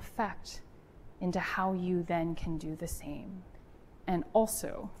ripple effect into how you then can do the same and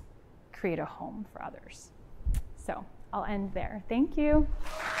also create a home for others. So I'll end there. Thank you.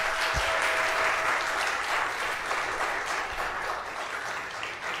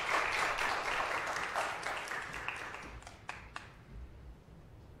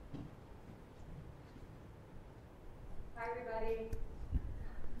 Hi, everybody.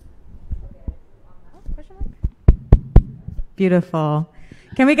 Beautiful.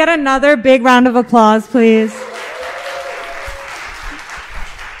 Can we get another big round of applause, please?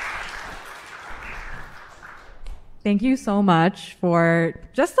 Thank you so much for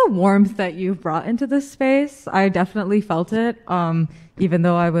just the warmth that you've brought into this space. I definitely felt it. Even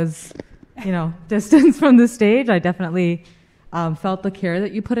though I was, distanced from the stage, I definitely felt the care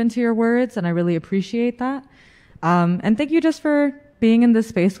that you put into your words, and I really appreciate that. And thank you just for being in this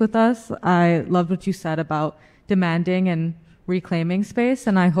space with us. I loved what you said about demanding and reclaiming space,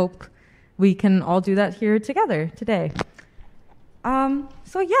 and I hope we can all do that here together today.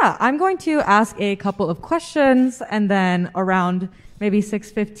 I'm going to ask a couple of questions, and then around maybe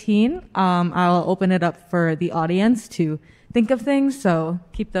 6:15, I'll open it up for the audience to think of things, so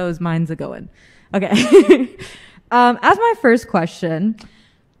keep those minds a-going. Okay. As my first question,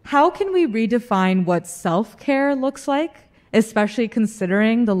 how can we redefine what self-care looks like, especially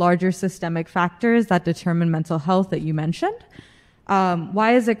considering the larger systemic factors that determine mental health that you mentioned?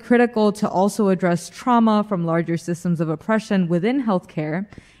 Why is it critical to also address trauma from larger systems of oppression within healthcare?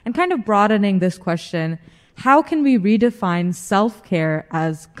 And kind of broadening this question, how can we redefine self-care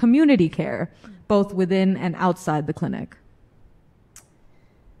as community care, both within and outside the clinic?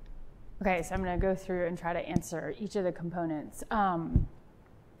 Okay, so I'm going to go through and try to answer each of the components.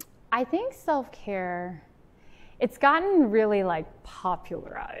 I think self-care, it's gotten really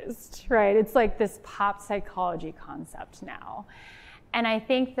popularized, right? It's like this pop psychology concept now. And I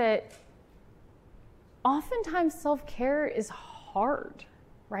think that oftentimes self-care is hard,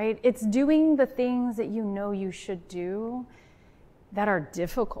 right? It's doing the things that you know you should do that are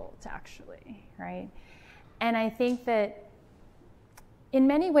difficult, actually, right? And I think that in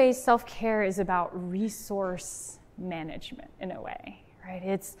many ways, self-care is about resource management in a way, right?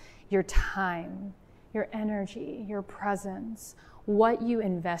 It's your time, your energy, your presence, what you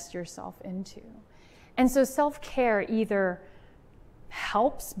invest yourself into. And so self-care either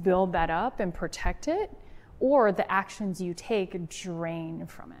helps build that up and protect it, or the actions you take drain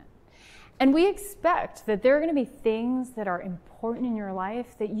from it. And we expect that there are going to be things that are important in your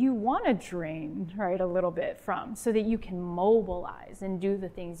life that you want to drain, right, a little bit from, so that you can mobilize and do the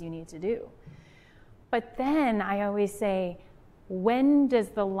things you need to do. But then I always say, when does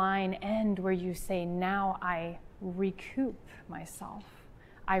the line end where you say, now I recoup myself,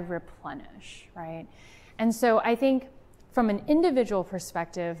 I replenish, right? And so I think from an individual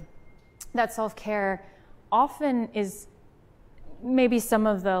perspective, that self-care often is maybe some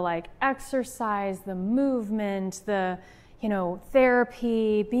of the exercise, the movement, the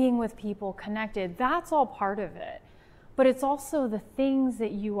therapy, being with people, connected. That's all part of it. But it's also the things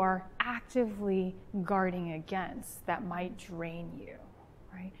that you are actively guarding against that might drain you,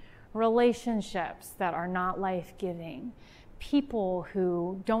 right? Relationships that are not life-giving, people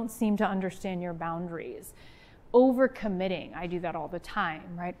who don't seem to understand your boundaries, overcommitting. I do that all the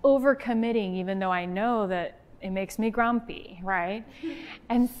time, right? Overcommitting, even though I know that it makes me grumpy, right?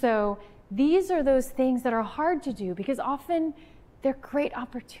 And so these are those things that are hard to do because often they're great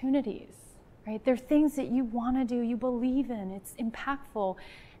opportunities, right? They're things that you want to do, you believe in, it's impactful,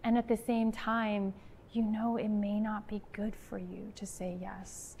 and at the same time, you know it may not be good for you to say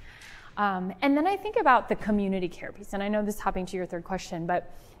yes. And then I think about the community care piece, and I know this is hopping to your third question,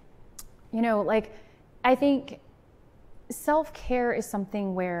 but I think self-care is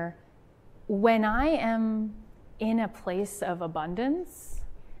something where when I am in a place of abundance,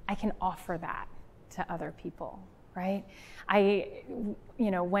 I can offer that to other people, right?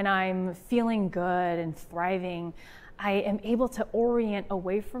 When I'm feeling good and thriving, I am able to orient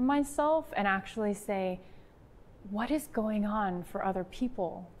away from myself and actually say, what is going on for other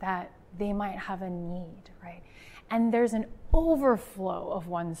people that they might have a need, right? And there's an overflow of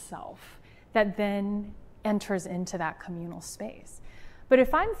oneself that then enters into that communal space. But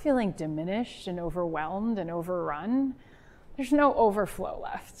if I'm feeling diminished and overwhelmed and overrun, there's no overflow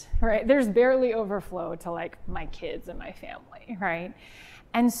left, right? There's barely overflow to my kids and my family, right?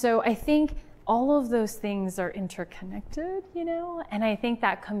 And so I think all of those things are interconnected, you know? And I think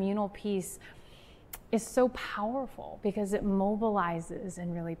that communal piece is so powerful because it mobilizes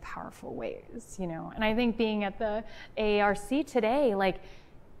in really powerful ways, you know? And I think being at the AARC today, like,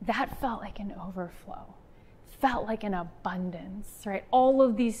 that felt like an overflow, felt like an abundance, right? All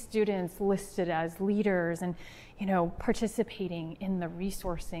of these students listed as leaders and, you know, participating in the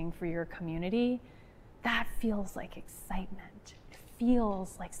resourcing for your community, that feels like excitement. It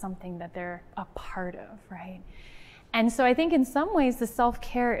feels like something that they're a part of, right? And so I think in some ways the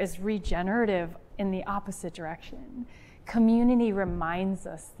self-care is regenerative in the opposite direction. Community reminds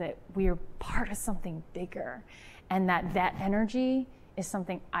us that we are part of something bigger and that energy is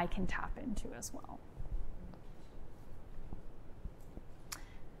something I can tap into as well.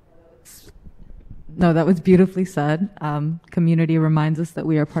 No, that was beautifully said. Community reminds us that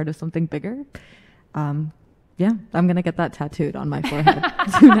we are part of something bigger. Yeah, I'm going to get that tattooed on my forehead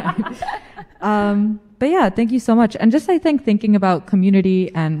tonight. But yeah, thank you so much. And just, I think, thinking about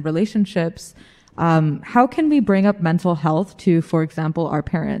community and relationships, how can we bring up mental health to, for example, our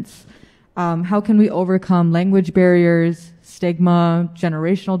parents? How can we overcome language barriers, stigma,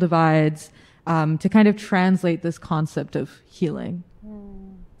 generational divides, to kind of translate this concept of healing?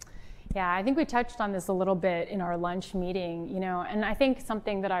 Yeah, I think we touched on this a little bit in our lunch meeting, you know, and I think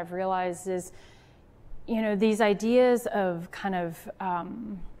something that I've realized is, you know, these ideas of kind of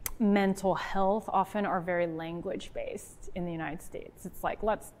mental health often are very language-based in the United States. It's like,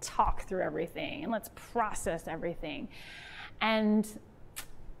 let's talk through everything and let's process everything. And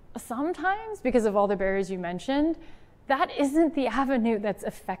sometimes, because of all the barriers you mentioned, that isn't the avenue that's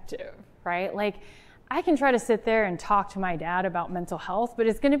effective, right? Like, I can try to sit there and talk to my dad about mental health, but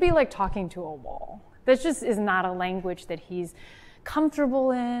it's going to be like talking to a wall. That just is not a language that he's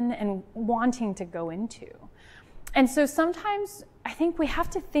comfortable in and wanting to go into. And so sometimes I think we have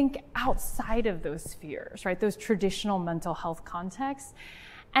to think outside of those spheres, right? Those traditional mental health contexts.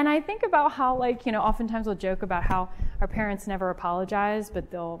 And I think about how, like, you know, oftentimes we'll joke about how our parents never apologize,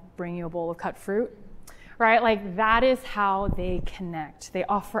 but they'll bring you a bowl of cut fruit, right? Like, that is how they connect. They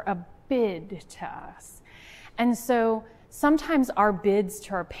offer a bid to us. And so sometimes our bids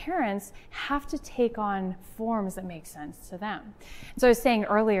to our parents have to take on forms that make sense to them. So I was saying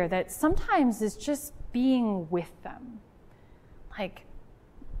earlier that sometimes it's just being with them. Like,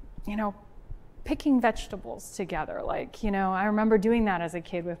 you know, picking vegetables together. Like, you know, I remember doing that as a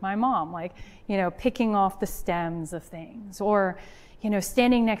kid with my mom, like, you know, picking off the stems of things, or, you know,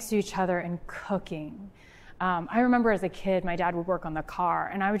 standing next to each other and cooking. I remember as a kid, my dad would work on the car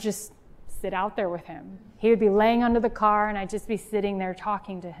and I would just sit out there with him. He would be laying under the car and I'd just be sitting there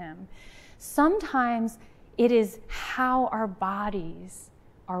talking to him. Sometimes it is how our bodies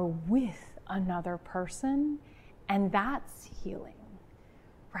are with another person, and that's healing,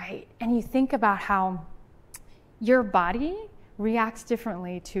 right? And you think about how your body reacts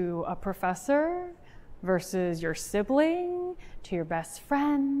differently to a professor versus your sibling, to your best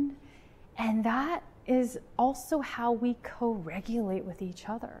friend, and that is also how we co-regulate with each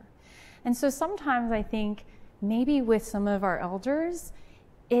other. And so sometimes I think maybe with some of our elders,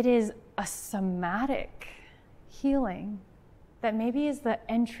 it is a somatic healing that maybe is the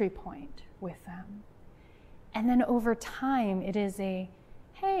entry point with them. And then over time, it is a,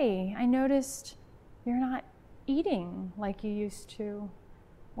 hey, I noticed you're not eating like you used to,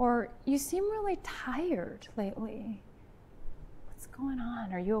 or you seem really tired lately. What's going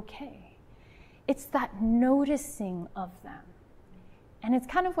on? Are you okay? It's that noticing of them. And it's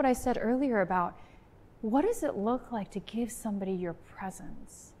kind of what I said earlier about what does it look like to give somebody your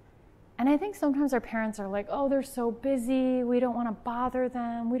presence? And I think sometimes our parents are like, oh, they're so busy. We don't want to bother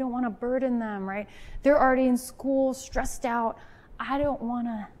them. We don't want to burden them, right? They're already in school, stressed out. I don't want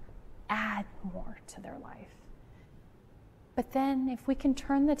to add more to their life. But then if we can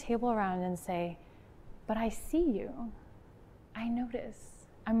turn the table around and say, but I see you. I notice.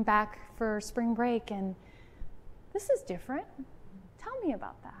 I'm back for spring break and this is different. Tell me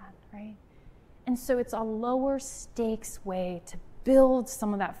about that, right? And so it's a lower stakes way to build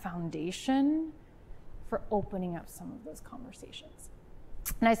some of that foundation for opening up some of those conversations.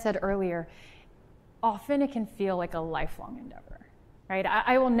 And I said earlier, often it can feel like a lifelong endeavor, right?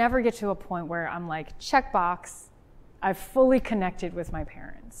 I will never get to a point where I'm like, checkbox, I've fully connected with my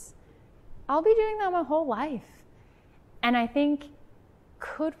parents. I'll be doing that my whole life. And I think,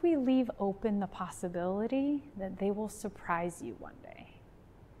 could we leave open the possibility that they will surprise you one day?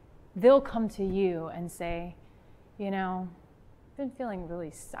 They'll come to you and say, you know, I've been feeling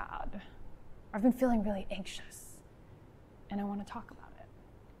really sad. I've been feeling really anxious, and I want to talk about it.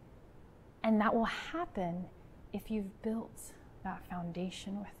 And that will happen if you've built that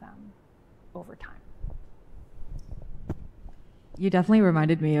foundation with them. over time. You definitely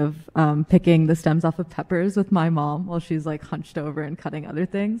reminded me of picking the stems off of peppers with my mom while she's like hunched over and cutting other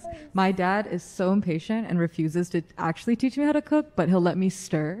things. My dad is so impatient and refuses to actually teach me how to cook, but he'll let me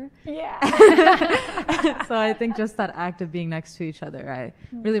stir. Yeah. So I think just that act of being next to each other, I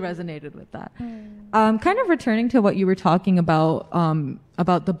really resonated with that. Kind of returning to what you were talking about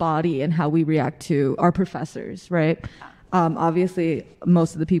the body and how we react to our professors, right? Obviously,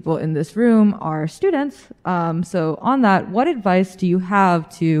 most of the people in this room are students. So on that, what advice do you have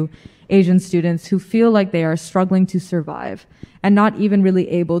to Asian students who feel like they are struggling to survive and not even really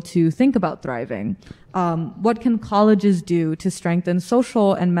able to think about thriving? What can colleges do to strengthen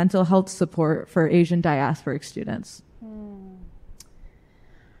social and mental health support for Asian diasporic students?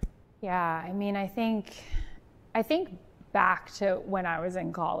 Yeah, I mean, I think back to when I was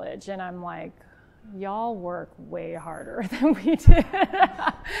in college, and I'm like, y'all work way harder than we did.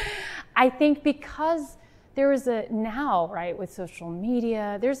 I think because there is now, right, with social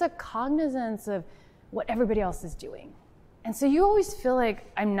media, there's a cognizance of what everybody else is doing. And so you always feel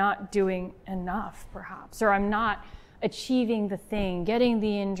like I'm not doing enough, perhaps, or I'm not achieving the thing, getting the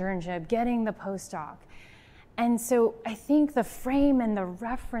internship, getting the postdoc. And so I think the frame and the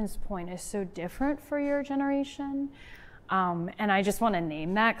reference point is so different for your generation. And I just want to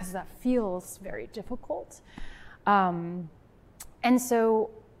name that because that feels very difficult. And so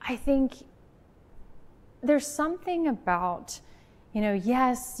I think there's something about,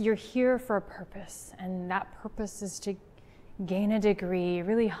 yes, you're here for a purpose, and that purpose is to gain a degree,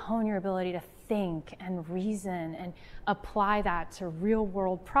 really hone your ability to think and reason and apply that to real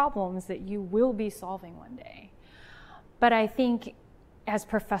world problems that you will be solving one day. But I think as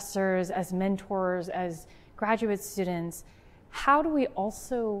professors, as mentors, as graduate students, how do we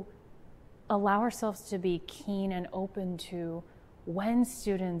also allow ourselves to be keen and open to when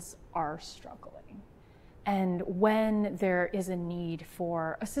students are struggling and when there is a need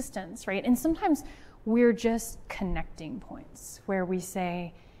for assistance, right? And sometimes we're just connecting points where we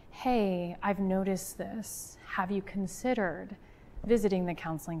say, hey, I've noticed this. Have you considered visiting the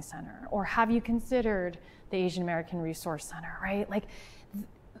counseling center? Or have you considered the Asian American Resource Center, right? Like,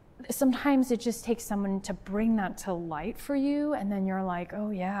 sometimes it just takes someone to bring that to light for you, and then you're like, oh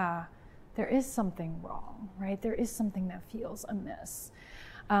yeah, there is something wrong, right? There is something that feels amiss.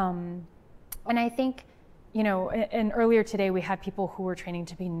 And I think, and earlier today we had people who were training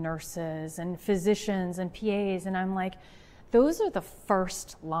to be nurses and physicians and PAs, and I'm like, those are the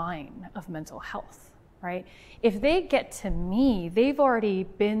first line of mental health, right? If they get to me, they've already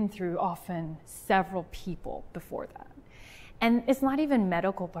been through often several people before that. And it's not even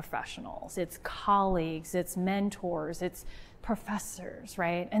medical professionals, it's colleagues, it's mentors, it's professors,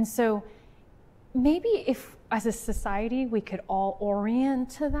 right? And so maybe if as a society we could all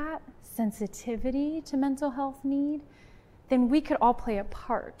orient to that sensitivity to mental health need, then we could all play a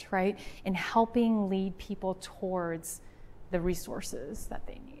part, right, in helping lead people towards the resources that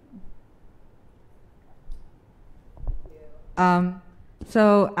they need.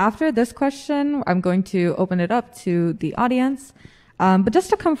 So after this question, I'm going to open it up to the audience. But just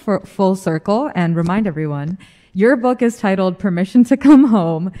to come full circle and remind everyone, your book is titled Permission to Come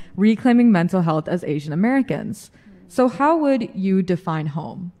Home, Reclaiming Mental Health as Asian Americans. So how would you define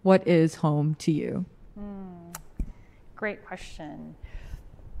home? What is home to you? Great question.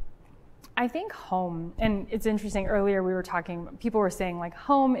 I think home, and it's interesting, earlier we were talking, people were saying like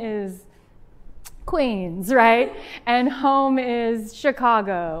home is Queens, right? And home is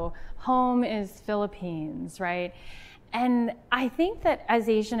Chicago, home is Philippines, right? And I think that as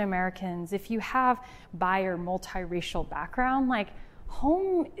Asian Americans, if you have bi or multiracial background, like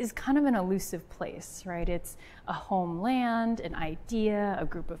home is kind of an elusive place, right? It's a homeland, an idea, a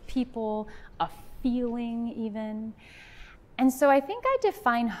group of people, a feeling even. And so I think I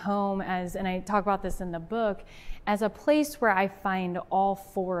define home as, and I talk about this in the book, as a place where I find all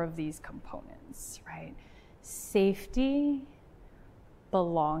four of these components, right? Safety,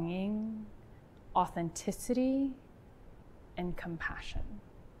 belonging, authenticity, and compassion.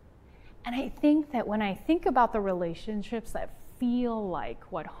 And I think that when I think about the relationships that feel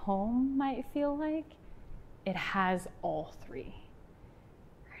like what home might feel like, it has all three.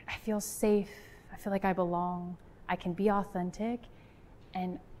 I feel safe, I feel like I belong, I can be authentic,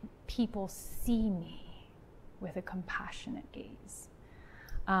 and people see me with a compassionate gaze.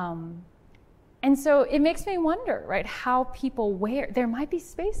 And so it makes me wonder, right, how people there might be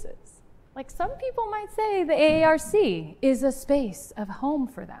spaces. Like some people might say the AARC is a space of home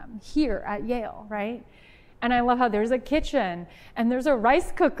for them here at Yale, right? And I love how there's a kitchen and there's a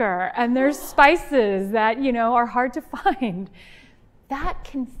rice cooker and there's spices that, are hard to find. that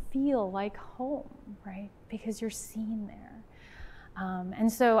can feel like home, right? Because you're seen there.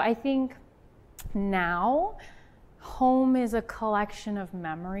 And so I think now home is a collection of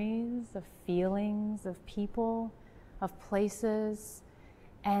memories, of feelings, of people, of places.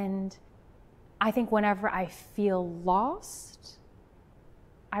 And I think whenever I feel lost,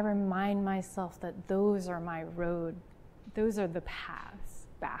 I remind myself that those are my road, those are the paths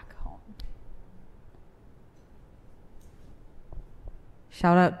back home.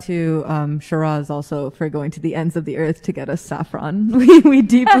 Shout out to Shiraz also for going to the ends of the earth to get us saffron. We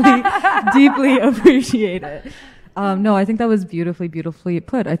deeply, deeply appreciate it. No, I think that was beautifully, beautifully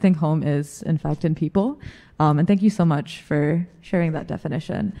put. I think home is, in fact, in people. And thank you so much for sharing that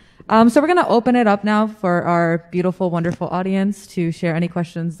definition. So we're going to open it up now for our beautiful, wonderful audience to share any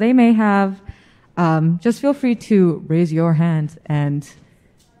questions they may have. Just feel free to raise your hand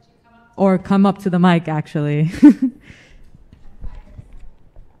or come up to the mic, actually.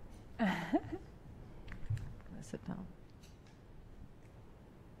 Sit down.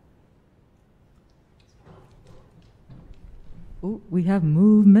 Ooh, we have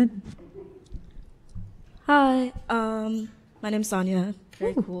movement. Hi, my name's Sonia.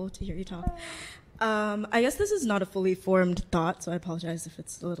 Very cool to hear you talk. I guess this is not a fully formed thought, so I apologize if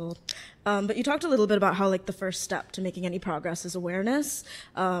it's a little, but you talked a little bit about how like the first step to making any progress is awareness,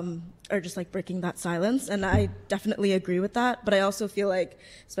 or just like breaking that silence. And I definitely agree with that. But I also feel like,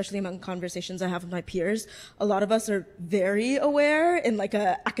 especially among conversations I have with my peers, a lot of us are very aware in like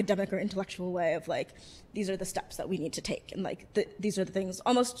a academic or intellectual way of like, these are the steps that we need to take. And like, these are the things,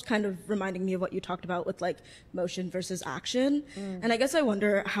 almost kind of reminding me of what you talked about with like motion versus action. And I guess I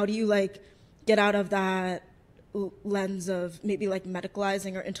wonder, how do you like get out of that lens of maybe like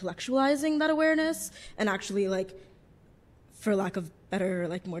medicalizing or intellectualizing that awareness and actually like, for lack of better,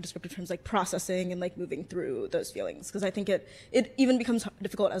 like more descriptive terms, like processing and like moving through those feelings? Because I think it even becomes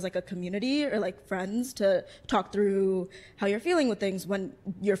difficult as like a community or like friends to talk through how you're feeling with things when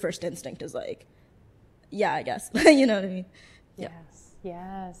your first instinct is like, yeah, I guess. You know what I mean? Yeah.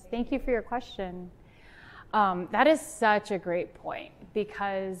 Yes. Thank you for your question. That is such a great point,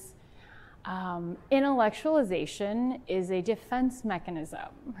 because intellectualization is a defense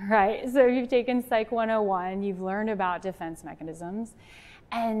mechanism, right? So if you've taken Psych 101, you've learned about defense mechanisms,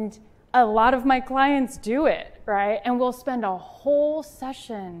 and a lot of my clients do it, right? And we'll spend a whole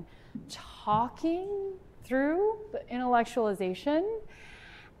session talking through the intellectualization,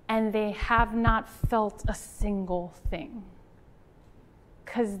 and they have not felt a single thing,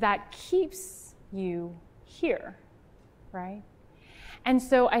 because that keeps you here, right? And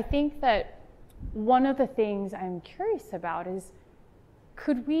so I think that one of the things I'm curious about is,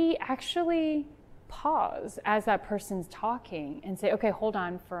 could we actually pause as that person's talking and say, okay, hold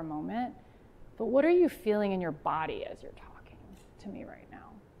on for a moment, but what are you feeling in your body as you're talking to me right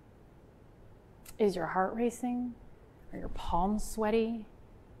now? Is your heart racing? Are your palms sweaty?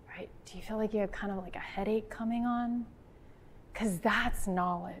 Right? Do you feel like you have kind of like a headache coming on? Because that's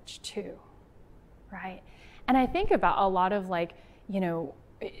knowledge too, right? And I think about a lot of like, you know,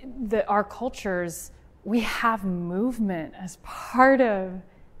 our cultures, we have movement as part of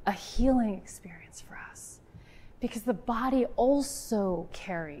a healing experience for us, because the body also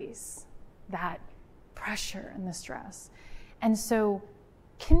carries that pressure and the stress. And so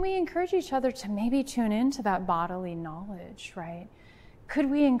can we encourage each other to maybe tune into that bodily knowledge, right? Could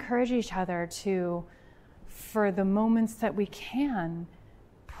we encourage each other to, for the moments that we can,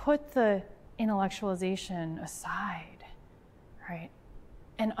 put the intellectualization aside, right?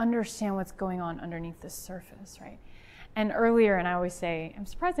 And understand what's going on underneath the surface, right? And earlier, and I always say, I'm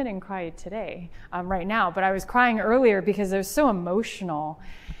surprised I didn't cry today, right now, but I was crying earlier because it was so emotional.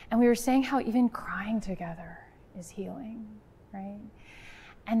 And we were saying how even crying together is healing, right?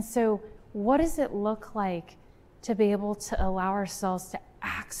 And so what does it look like to be able to allow ourselves to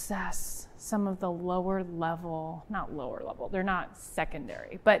access some of the lower level, not lower level, they're not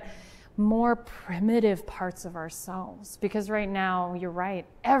secondary, but more primitive parts of ourselves? Because right now, you're right,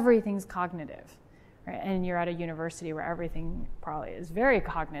 everything's cognitive, right? And you're at a university where everything probably is very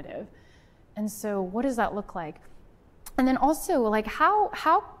cognitive. And so what does that look like? And then also, like,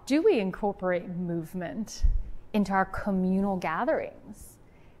 how do we incorporate movement into our communal gatherings,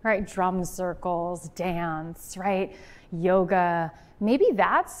 right? Drum circles, dance, right? Yoga. Maybe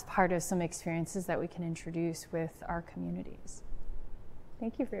that's part of some experiences that we can introduce with our communities.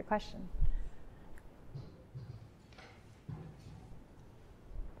 Thank you for your question.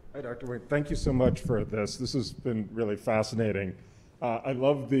 Hi, Dr. Wang. Thank you so much for this. This has been really fascinating. I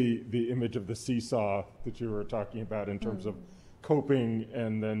love the image of the seesaw that you were talking about in terms of coping,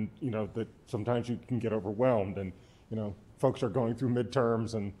 and then, you know, that sometimes you can get overwhelmed. And, you know, folks are going through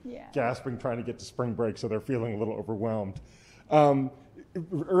midterms and gasping, trying to get to spring break, so they're feeling a little overwhelmed.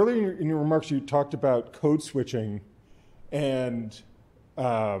 Earlier in your remarks, you talked about code switching and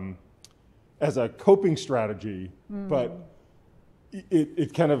as a coping strategy, but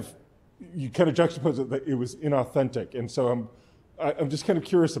it kind of, you kind of juxtaposed it that it was inauthentic. And so I'm just kind of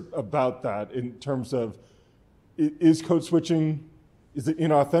curious about that in terms of, is code switching, is it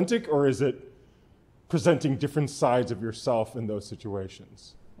inauthentic, or is it presenting different sides of yourself in those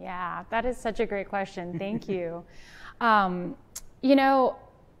situations? Yeah, that is such a great question. Thank you. You know,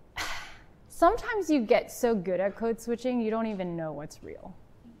 sometimes you get so good at code switching, you don't even know what's real,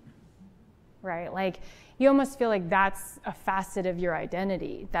 right? Like, you almost feel like that's a facet of your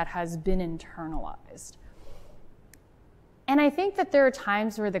identity that has been internalized. And I think that there are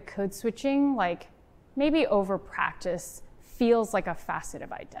times where the code switching, like maybe over practice, feels like a facet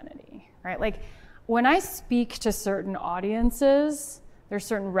of identity, right? Like when I speak to certain audiences, there's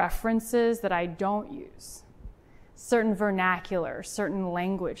certain references that I don't use, certain vernacular, certain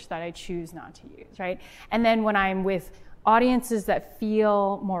language that I choose not to use, right? And then when I'm with audiences that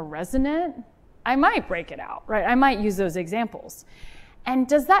feel more resonant, I might break it out, right? I might use those examples. And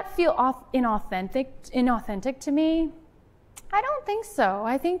does that feel inauthentic to me? I don't think so.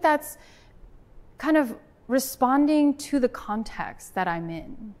 I think that's kind of responding to the context that I'm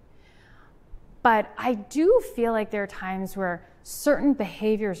in. But I do feel like there are times where certain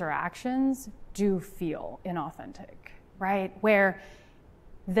behaviors or actions do feel inauthentic, right? Where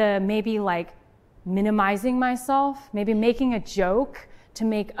the maybe like minimizing myself, maybe making a joke to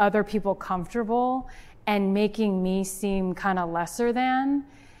make other people comfortable and making me seem kind of lesser than.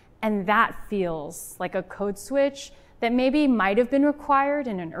 And that feels like a code switch that maybe might have been required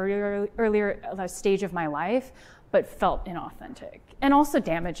in an earlier stage of my life, but felt inauthentic and also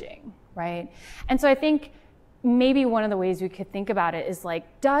damaging, right? And so I think maybe one of the ways we could think about it is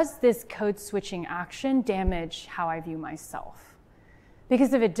like, does this code switching action damage how I view myself?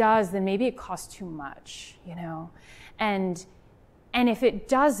 Because if it does, then maybe it costs too much, you know? And if it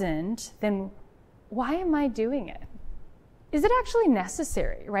doesn't, then why am I doing it? Is it actually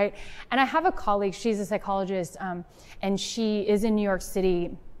necessary, right? And I have a colleague, she's a psychologist, and she is in New York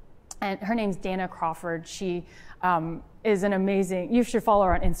City, and her name's Dana Crawford. She is an amazing, you should follow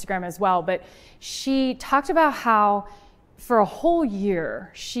her on Instagram as well, but she talked about how for a whole year,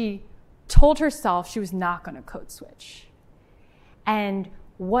 she told herself she was not gonna code switch, and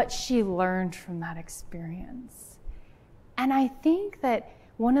what she learned from that experience. And I think that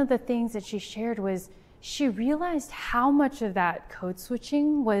one of the things that she shared was she realized how much of that code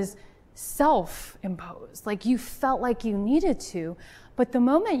switching was self-imposed. Like you felt like you needed to, but the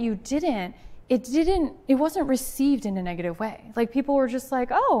moment you didn't, it wasn't received in a negative way. Like people were just like,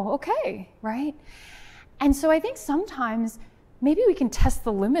 oh, okay, right? And so I think sometimes maybe we can test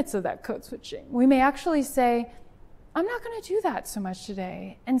the limits of that code switching. We may actually say, I'm not gonna do that so much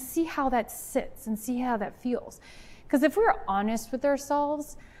today, and see how that sits and see how that feels. Because if we're honest with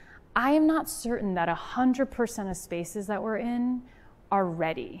ourselves, I am not certain that 100% of spaces that we're in are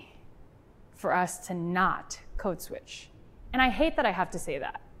ready for us to not code switch. And I hate that I have to say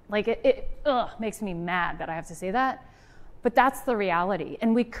that. Like it makes me mad that I have to say that, but that's the reality.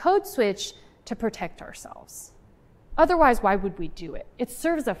 And we code switch to protect ourselves. Otherwise, why would we do it? It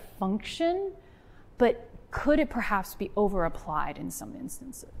serves a function, but could it perhaps be over-applied in some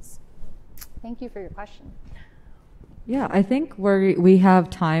instances? Thank you for your question. Yeah, I think we have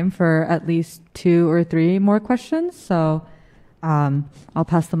time for at least 2 or 3 more questions. So I'll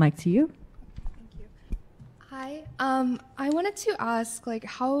pass the mic to you. Thank you. Hi. I wanted to ask, like,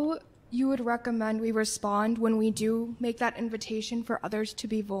 how you would recommend we respond when we do make that invitation for others to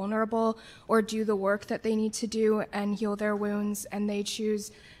be vulnerable or do the work that they need to do and heal their wounds, and they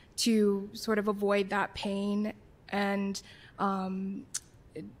choose to sort of avoid that pain and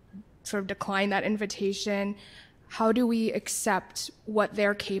sort of decline that invitation. How do we accept what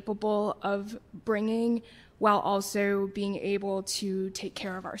they're capable of bringing while also being able to take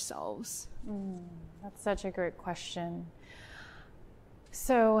care of ourselves? That's such a great question.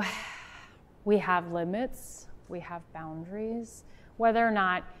 So we have limits, we have boundaries, whether or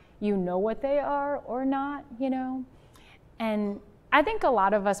not you know what they are or not, you know? And I think a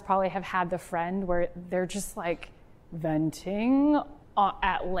lot of us probably have had the friend where they're just like venting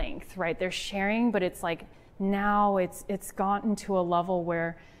at length, right? They're sharing, but it's like, now it's gotten to a level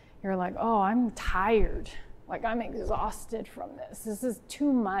where you're like, oh, I'm tired. Like I'm exhausted from this. This is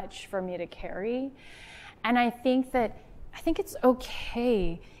too much for me to carry. And I think it's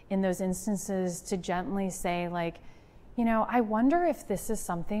okay in those instances to gently say like, you know, I wonder if this is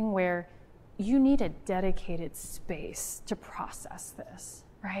something where you need a dedicated space to process this,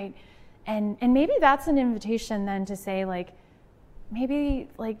 right? And maybe that's an invitation then to say, like, maybe,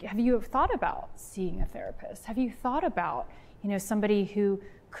 like, have you thought about seeing a therapist? Have you thought about, somebody who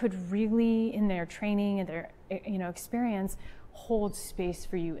could really, in their training and their, experience, hold space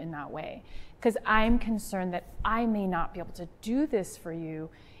for you in that way? Because I'm concerned that I may not be able to do this for you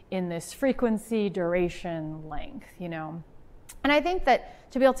in this frequency, duration, length, And I think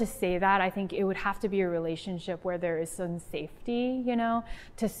that to be able to say that, I think it would have to be a relationship where there is some safety,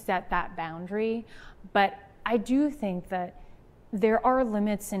 to set that boundary. But I do think that there are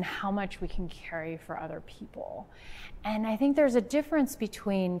limits in how much we can carry for other people. And I think there's a difference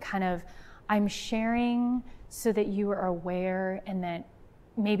between kind of, I'm sharing so that you are aware, and that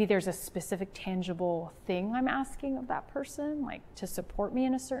maybe there's a specific tangible thing I'm asking of that person, like to support me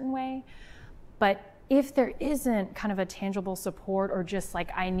in a certain way. But if there isn't kind of a tangible support, or just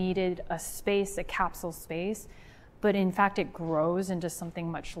like I needed a space, a capsule space, but in fact it grows into something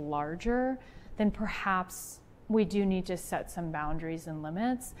much larger, then perhaps we do need to set some boundaries and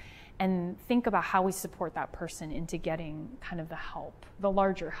limits and think about how we support that person into getting kind of the help, the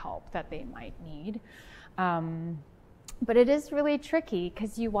larger help that they might need. But it is really tricky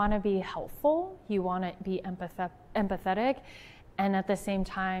because you want to be helpful, you want to be empathetic, and at the same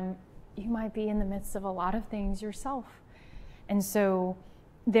time, you might be in the midst of a lot of things yourself. And so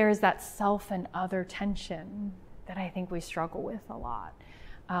there's that self and other tension that I think we struggle with a lot.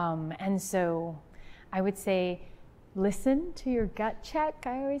 And so I would say, listen to your gut check,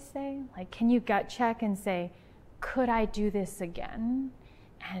 I always say. Like, can you gut check and say, could I do this again?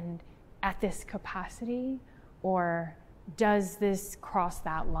 And at this capacity? Or does this cross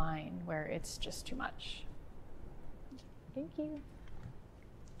that line where it's just too much? Thank you.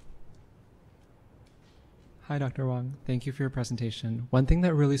 Hi, Dr. Wang. Thank you for your presentation. One thing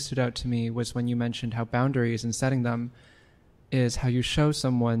that really stood out to me was when you mentioned how boundaries and setting them is how you show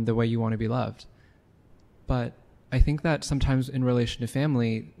someone the way you want to be loved. But I think that sometimes in relation to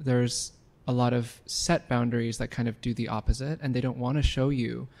family, there's a lot of set boundaries that kind of do the opposite, and they don't want to show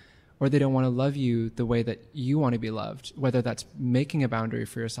you, or they don't want to love you the way that you want to be loved, whether that's making a boundary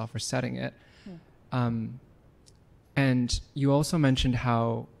for yourself or setting it. And you also mentioned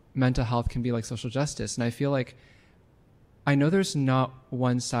how mental health can be like social justice. And I feel like, I know there's not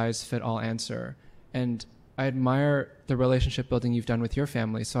one size fit all answer. And I admire the relationship building you've done with your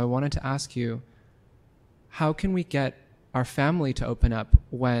family. So I wanted to ask you, how can we get our family to open up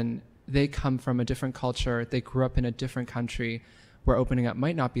when they come from a different culture, they grew up in a different country where opening up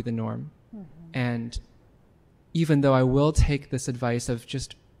might not be the norm? And even though I will take this advice of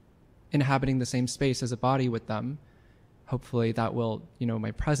just inhabiting the same space as a body with them, hopefully that will,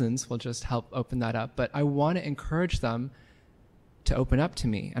 my presence will just help open that up. But I want to encourage them to open up to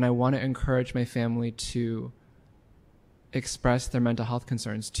me. And I want to encourage my family to express their mental health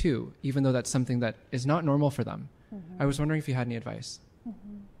concerns too, even though that's something that is not normal for them. I was wondering if you had any advice.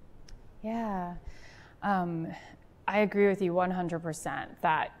 Yeah. I agree with you 100%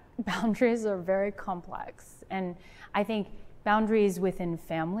 that boundaries are very complex. And I think boundaries within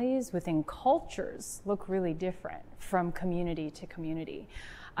families, within cultures, look really different from community to community.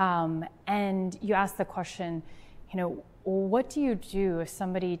 And you ask the question, what do you do if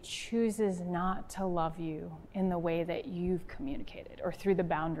somebody chooses not to love you in the way that you've communicated or through the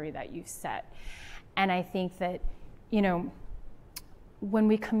boundary that you've set? And I think that, when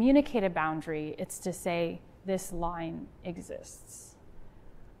we communicate a boundary, it's to say, this line exists.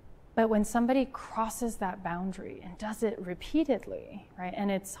 But when somebody crosses that boundary and does it repeatedly, right,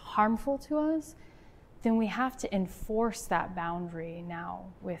 and it's harmful to us, then we have to enforce that boundary now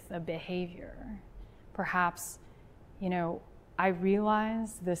with a behavior. Perhaps, I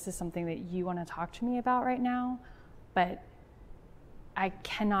realize this is something that you want to talk to me about right now, but I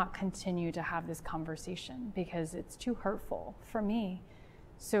cannot continue to have this conversation because it's too hurtful for me.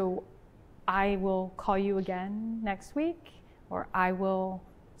 So I will call you again next week, or I will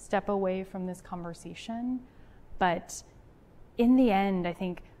step away from this conversation. But in the end, I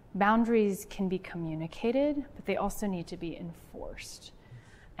think boundaries can be communicated, but they also need to be enforced.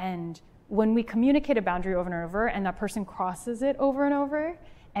 And when we communicate a boundary over and over, and that person crosses it over and over,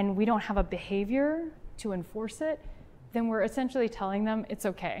 and we don't have a behavior to enforce it, then we're essentially telling them, it's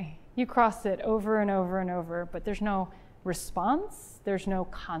okay. You crossed it over and over and over, but there's no response, there's no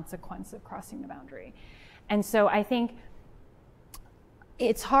consequence of crossing the boundary. And so I think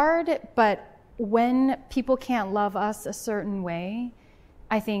it's hard, but when people can't love us a certain way,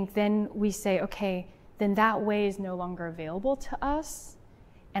 I think then we say, okay, then that way is no longer available to us.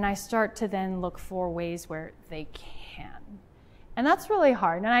 And I start to then look for ways where they can. And that's really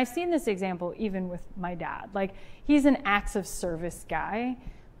hard. And I've seen this example even with my dad. Like, he's an acts of service guy,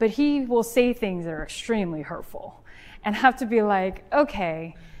 but he will say things that are extremely hurtful and have to be like,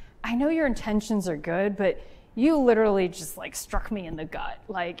 okay, I know your intentions are good, but you literally just like struck me in the gut.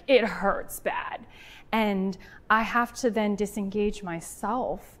 Like, it hurts bad. And I have to then disengage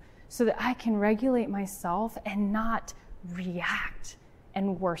myself so that I can regulate myself and not react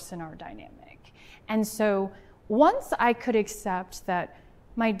and worsen our dynamic. And so once I could accept that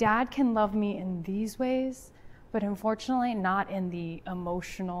my dad can love me in these ways, but unfortunately not in the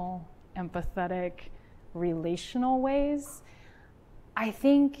emotional, empathetic, relational ways, I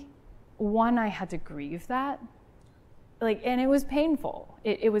think, one, I had to grieve that. And it was painful.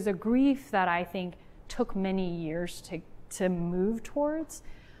 It was a grief that I think took many years to move towards.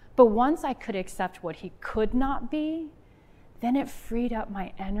 But once I could accept what he could not be, then it freed up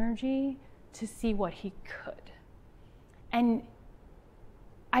my energy to see what he could. And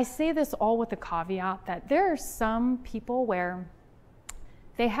I say this all with the caveat that there are some people where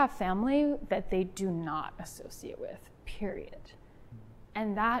they have family that they do not associate with, period.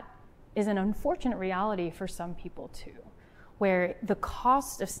 And that is an unfortunate reality for some people too, where the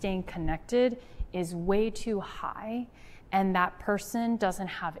cost of staying connected is way too high, and that person doesn't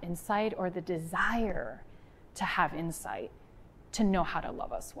have insight or the desire to have insight to know how to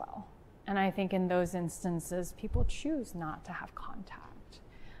love us well. And I think in those instances, people choose not to have contact,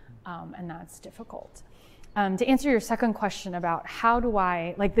 and that's difficult. To answer your second question about how do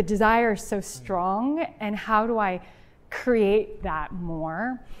I, the desire is so strong, and how do I create that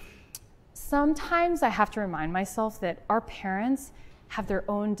more? Sometimes I have to remind myself that our parents have their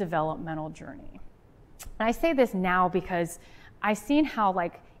own developmental journey. And I say this now because I've seen how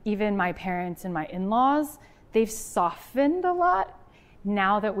even my parents and my in-laws, they've softened a lot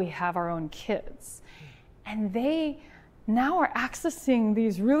now that we have our own kids. And they now are accessing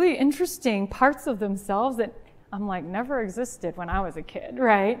these really interesting parts of themselves that I'm never existed when I was a kid,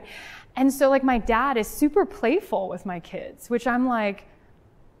 right? And so my dad is super playful with my kids, which I'm like,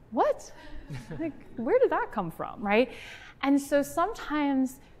 what? Where did that come from, right? And so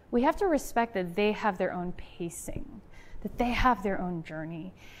sometimes we have to respect that they have their own pacing, that they have their own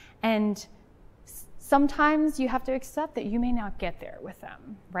journey. And sometimes you have to accept that you may not get there with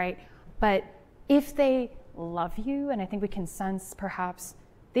them, right? But if they love you, and I think we can sense perhaps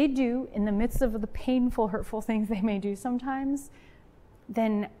they do in the midst of the painful, hurtful things they may do sometimes,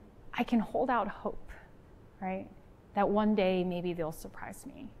 then I can hold out hope, right? That one day maybe they'll surprise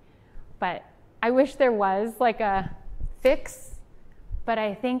me. But I wish there was a fix, but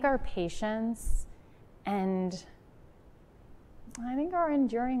I think our patience and I think our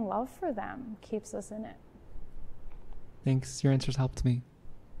enduring love for them keeps us in it. Thanks. Your answers helped me.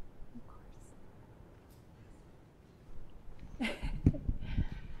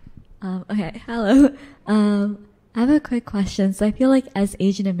 Okay, hello. I have a quick question. So I feel like as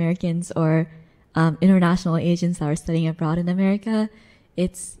Asian Americans or international Asians that are studying abroad in America,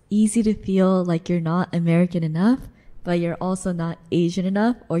 it's easy to feel like you're not American enough, but you're also not Asian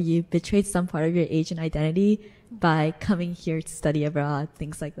enough, or you betrayed some part of your Asian identity by coming here to study abroad,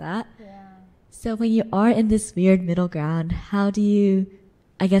 things like that. Yeah. So when you are in this weird middle ground, how do you,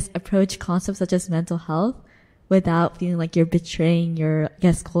 approach concepts such as mental health without feeling like you're betraying your,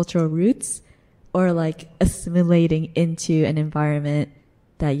 cultural roots, or assimilating into an environment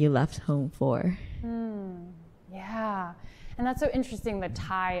that you left home for? Yeah. And that's so interesting, the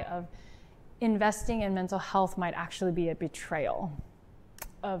tie of investing in mental health might actually be a betrayal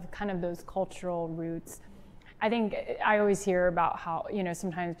of kind of those cultural roots. I think I always hear about how,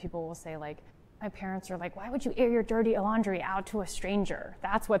 sometimes people will say my parents are why would you air your dirty laundry out to a stranger?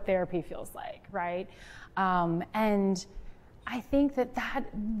 That's what therapy feels like, right? And I think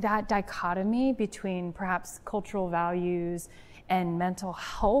that dichotomy between perhaps cultural values and mental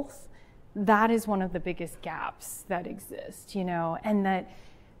health, that is one of the biggest gaps that exist, and that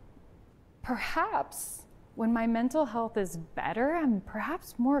perhaps when my mental health is better, I'm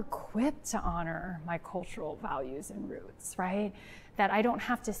perhaps more equipped to honor my cultural values and roots, right? That I don't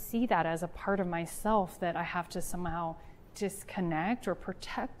have to see that as a part of myself that I have to somehow disconnect or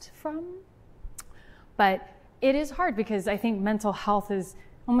protect from. But it is hard because I think mental health is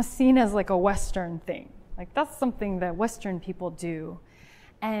almost seen as a Western thing. That's something that Western people do.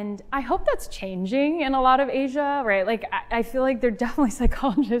 And I hope that's changing in a lot of Asia, right? I feel like there are definitely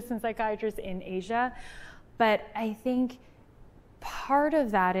psychologists and psychiatrists in Asia, but I think part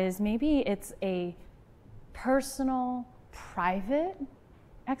of that is maybe it's a personal, private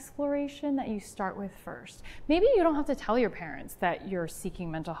exploration that you start with first. Maybe you don't have to tell your parents that you're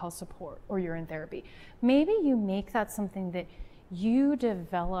seeking mental health support or you're in therapy. Maybe you make that something that you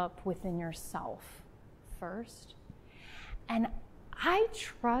develop within yourself first. And I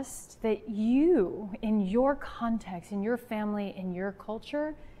trust that you, in your context, in your family, in your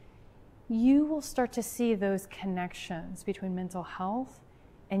culture, you will start to see those connections between mental health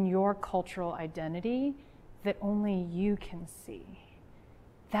and your cultural identity that only you can see,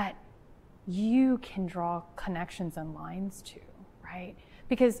 that you can draw connections and lines to, right?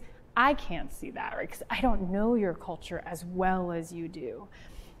 Because I can't see that, right? Because I don't know your culture as well as you do.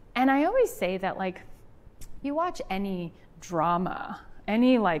 And I always say that, like, you watch any drama,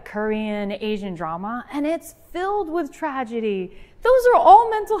 any like Korean, Asian drama, and it's filled with tragedy. Those are all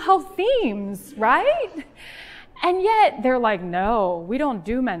mental health themes, right? And yet they're like, no, we don't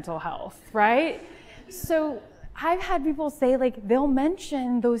do mental health, right? So I've had people say, like, they'll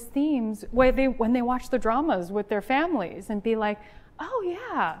mention those themes when they watch the dramas with their families and be like, oh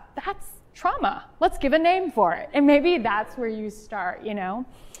yeah, that's trauma. Let's give a name for it. And maybe that's where you start, you know?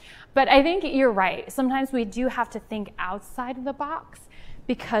 But I think you're right. Sometimes we do have to think outside of the box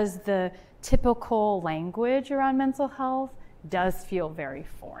because the typical language around mental health does feel very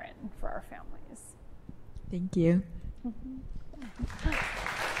foreign for our families. Thank you.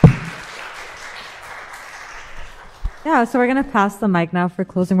 Yeah, so we're going to pass the mic now for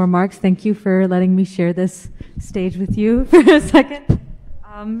closing remarks. Thank you for letting me share this stage with you for a second.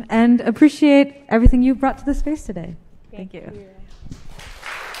 And appreciate everything you brought to the space today. Thank you.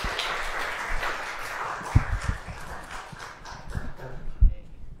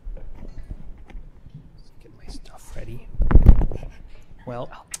 Get my stuff ready. Well,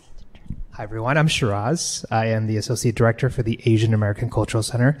 hi everyone. I'm Shiraz. I am the Associate Director for the Asian American Cultural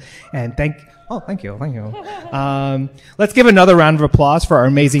Center. And thank you. Let's give another round of applause for our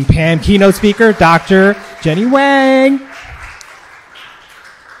amazing PAM keynote speaker, Dr. Jenny Wang.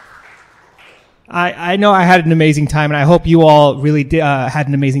 I know I had an amazing time, and I hope you all really had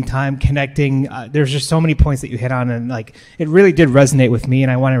an amazing time connecting. There's just so many points that you hit on, and like it really did resonate with me.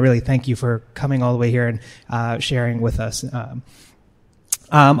 And I want to really thank you for coming all the way here and sharing with us.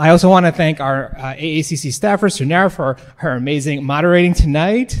 I also want to thank our AACC staffer, Sunera, for her amazing moderating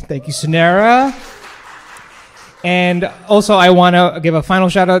tonight. Thank you, Sunera. And also, I want to give a final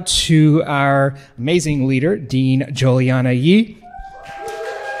shout out to our amazing leader, Dean Joliana Yi.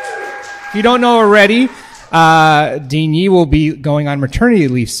 If you don't know already, Dean Yi will be going on maternity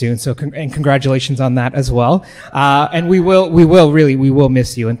leave soon, so and congratulations on that as well. And we will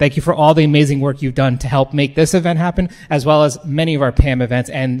miss you. And thank you for all the amazing work you've done to help make this event happen, as well as many of our PAM events.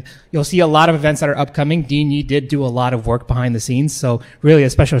 And you'll see a lot of events that are upcoming. Dean Yi did do a lot of work behind the scenes, so really a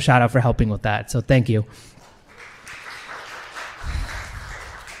special shout out for helping with that. So thank you.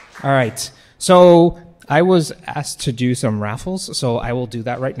 All right. So I was asked to do some raffles, so I will do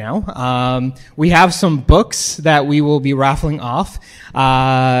that right now. We have some books that we will be raffling off.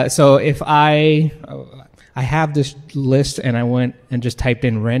 So if I have this list and I went and just typed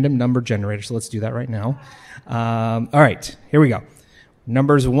in random number generator, so let's do that right now. All right, here we go.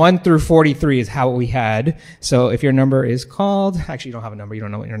 Numbers 1 through 43 is how we had. So if your number is called, actually you don't have a number, you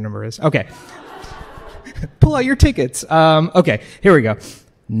don't know what your number is. Okay. Pull out your tickets. Okay, here we go.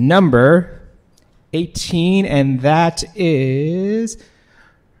 Number 18, and that is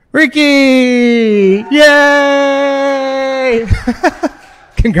Ricky! Yay!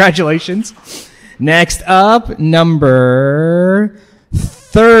 Congratulations. Next up, number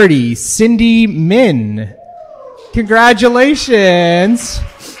 30, Cindy Min. Congratulations.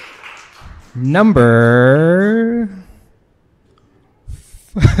 Number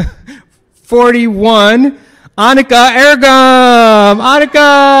 41, Annika Ergam.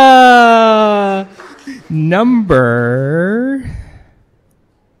 Annika! Number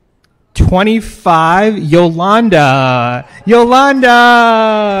 25, Yolanda.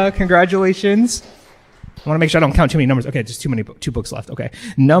 Yolanda! Congratulations. I want to make sure I don't count too many numbers. Okay, just two books left. Okay.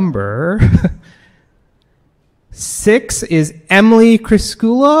 Number 6 is Emily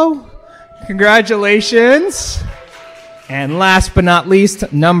Crisculo. Congratulations. And last but not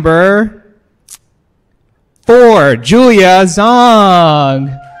least, number 4, Julia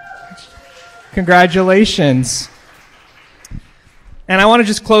Zong. Congratulations. And I want to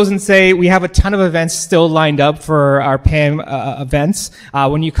just close and say we have a ton of events still lined up for our PAM events.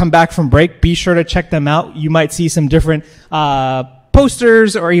 When you come back from break, be sure to check them out. You might see some different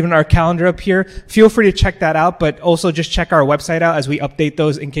posters or even our calendar up here. Feel free to check that out, but also just check our website out as we update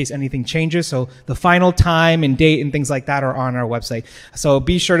those in case anything changes. So the final time and date and things like that are on our website. So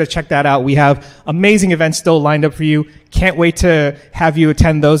be sure to check that out. We have amazing events still lined up for you. Can't wait to have you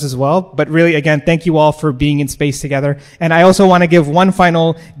attend those as well. But really, again, thank you all for being in space together. And I also want to give one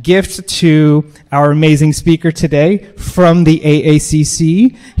final gift to our amazing speaker today from the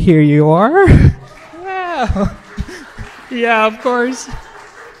AACC. Here you are. Wow. Yeah, of course.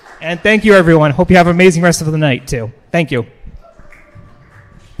 And thank you, everyone. Hope you have an amazing rest of the night, too. Thank you.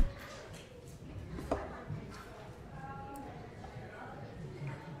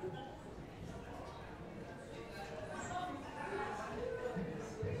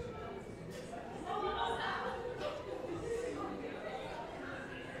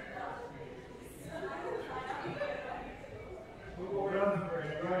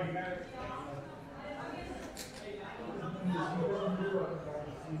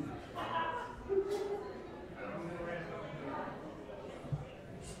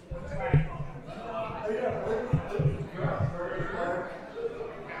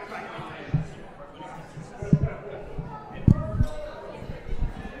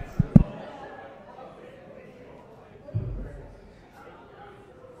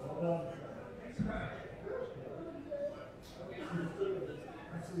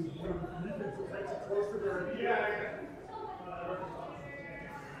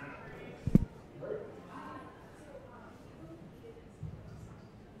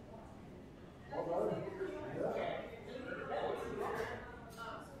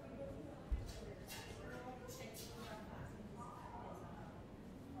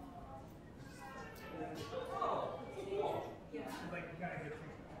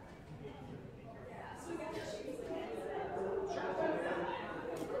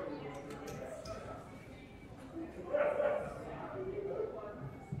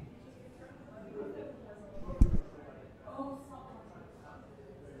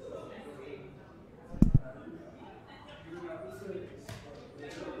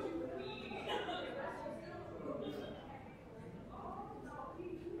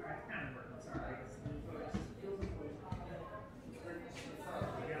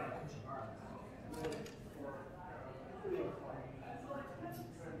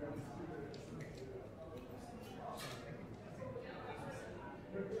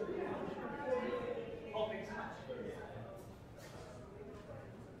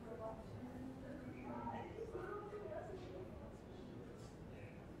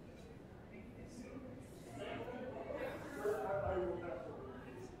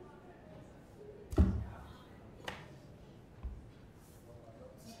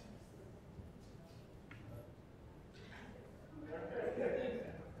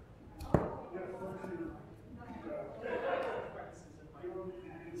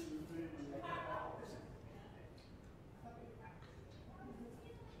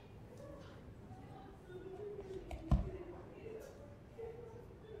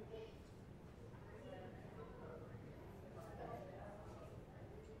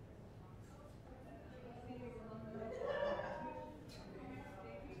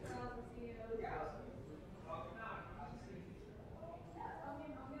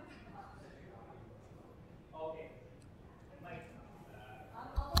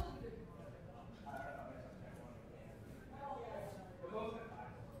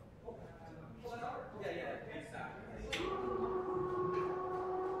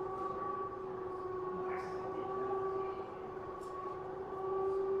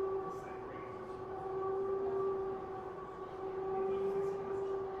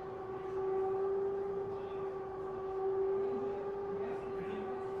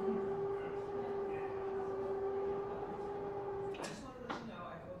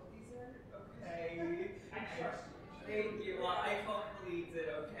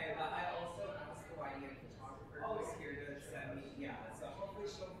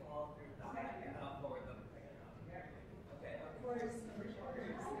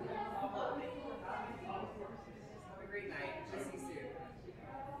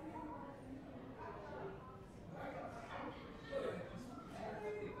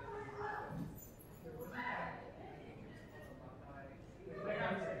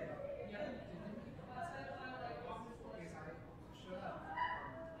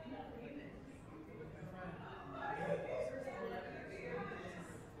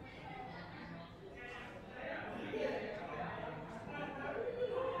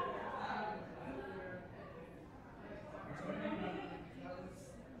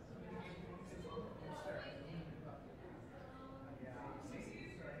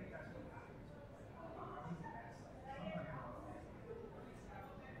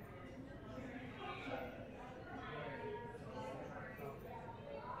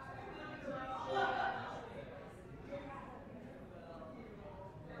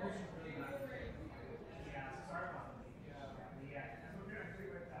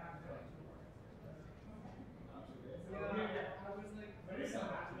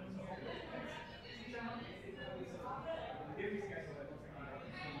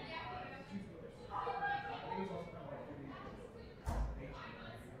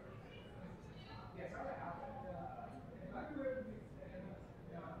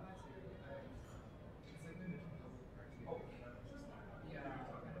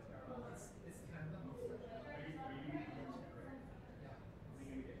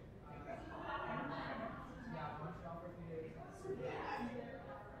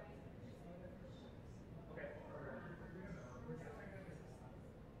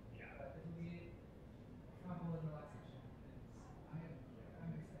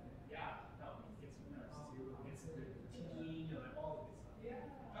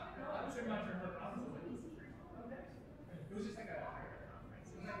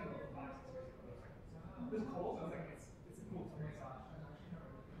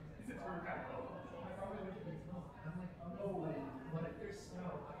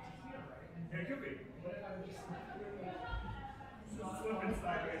 could be. What if I'm just slipping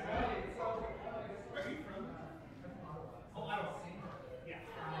sideways? Where are you from? Oh, I don't see. Yeah.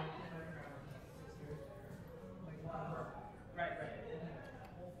 Right.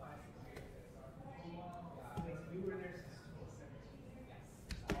 Whole 5, 6 years. Wait, so you were there since 2017? Yes.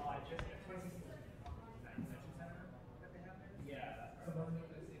 Oh, I just got 2016. That convention center that they have there? Yeah. So wasn't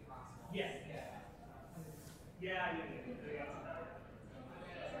it the same hospital? Yes. Yeah. They got some better.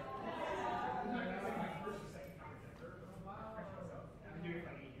 That's like my first or second conference ever. Wow. I've been doing it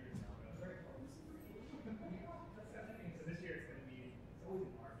for like 8 years now. But very close. So this year it's going to be, it's always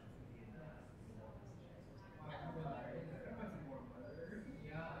in March. It's going to be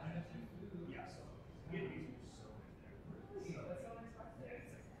in yeah, so Vietnamese food is so good there. So that's so unexpected. Yeah,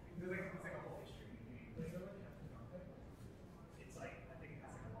 it's like a whole history. It's like, I think it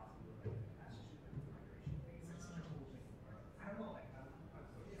has like a lot to do with like passage and migration things. It's such a cool thing. I don't know, like, I'm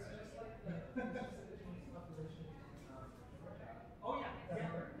it's just like the Chinese population. Oh yeah,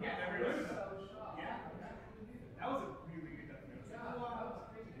 everywhere. Yeah. That was a really good documentary. Oh, wow, that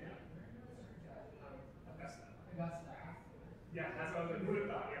was crazy. Yeah. Yeah, that's what I was like, who would have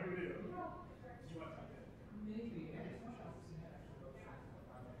thought? Yeah, who knew? You want to talk to? Maybe.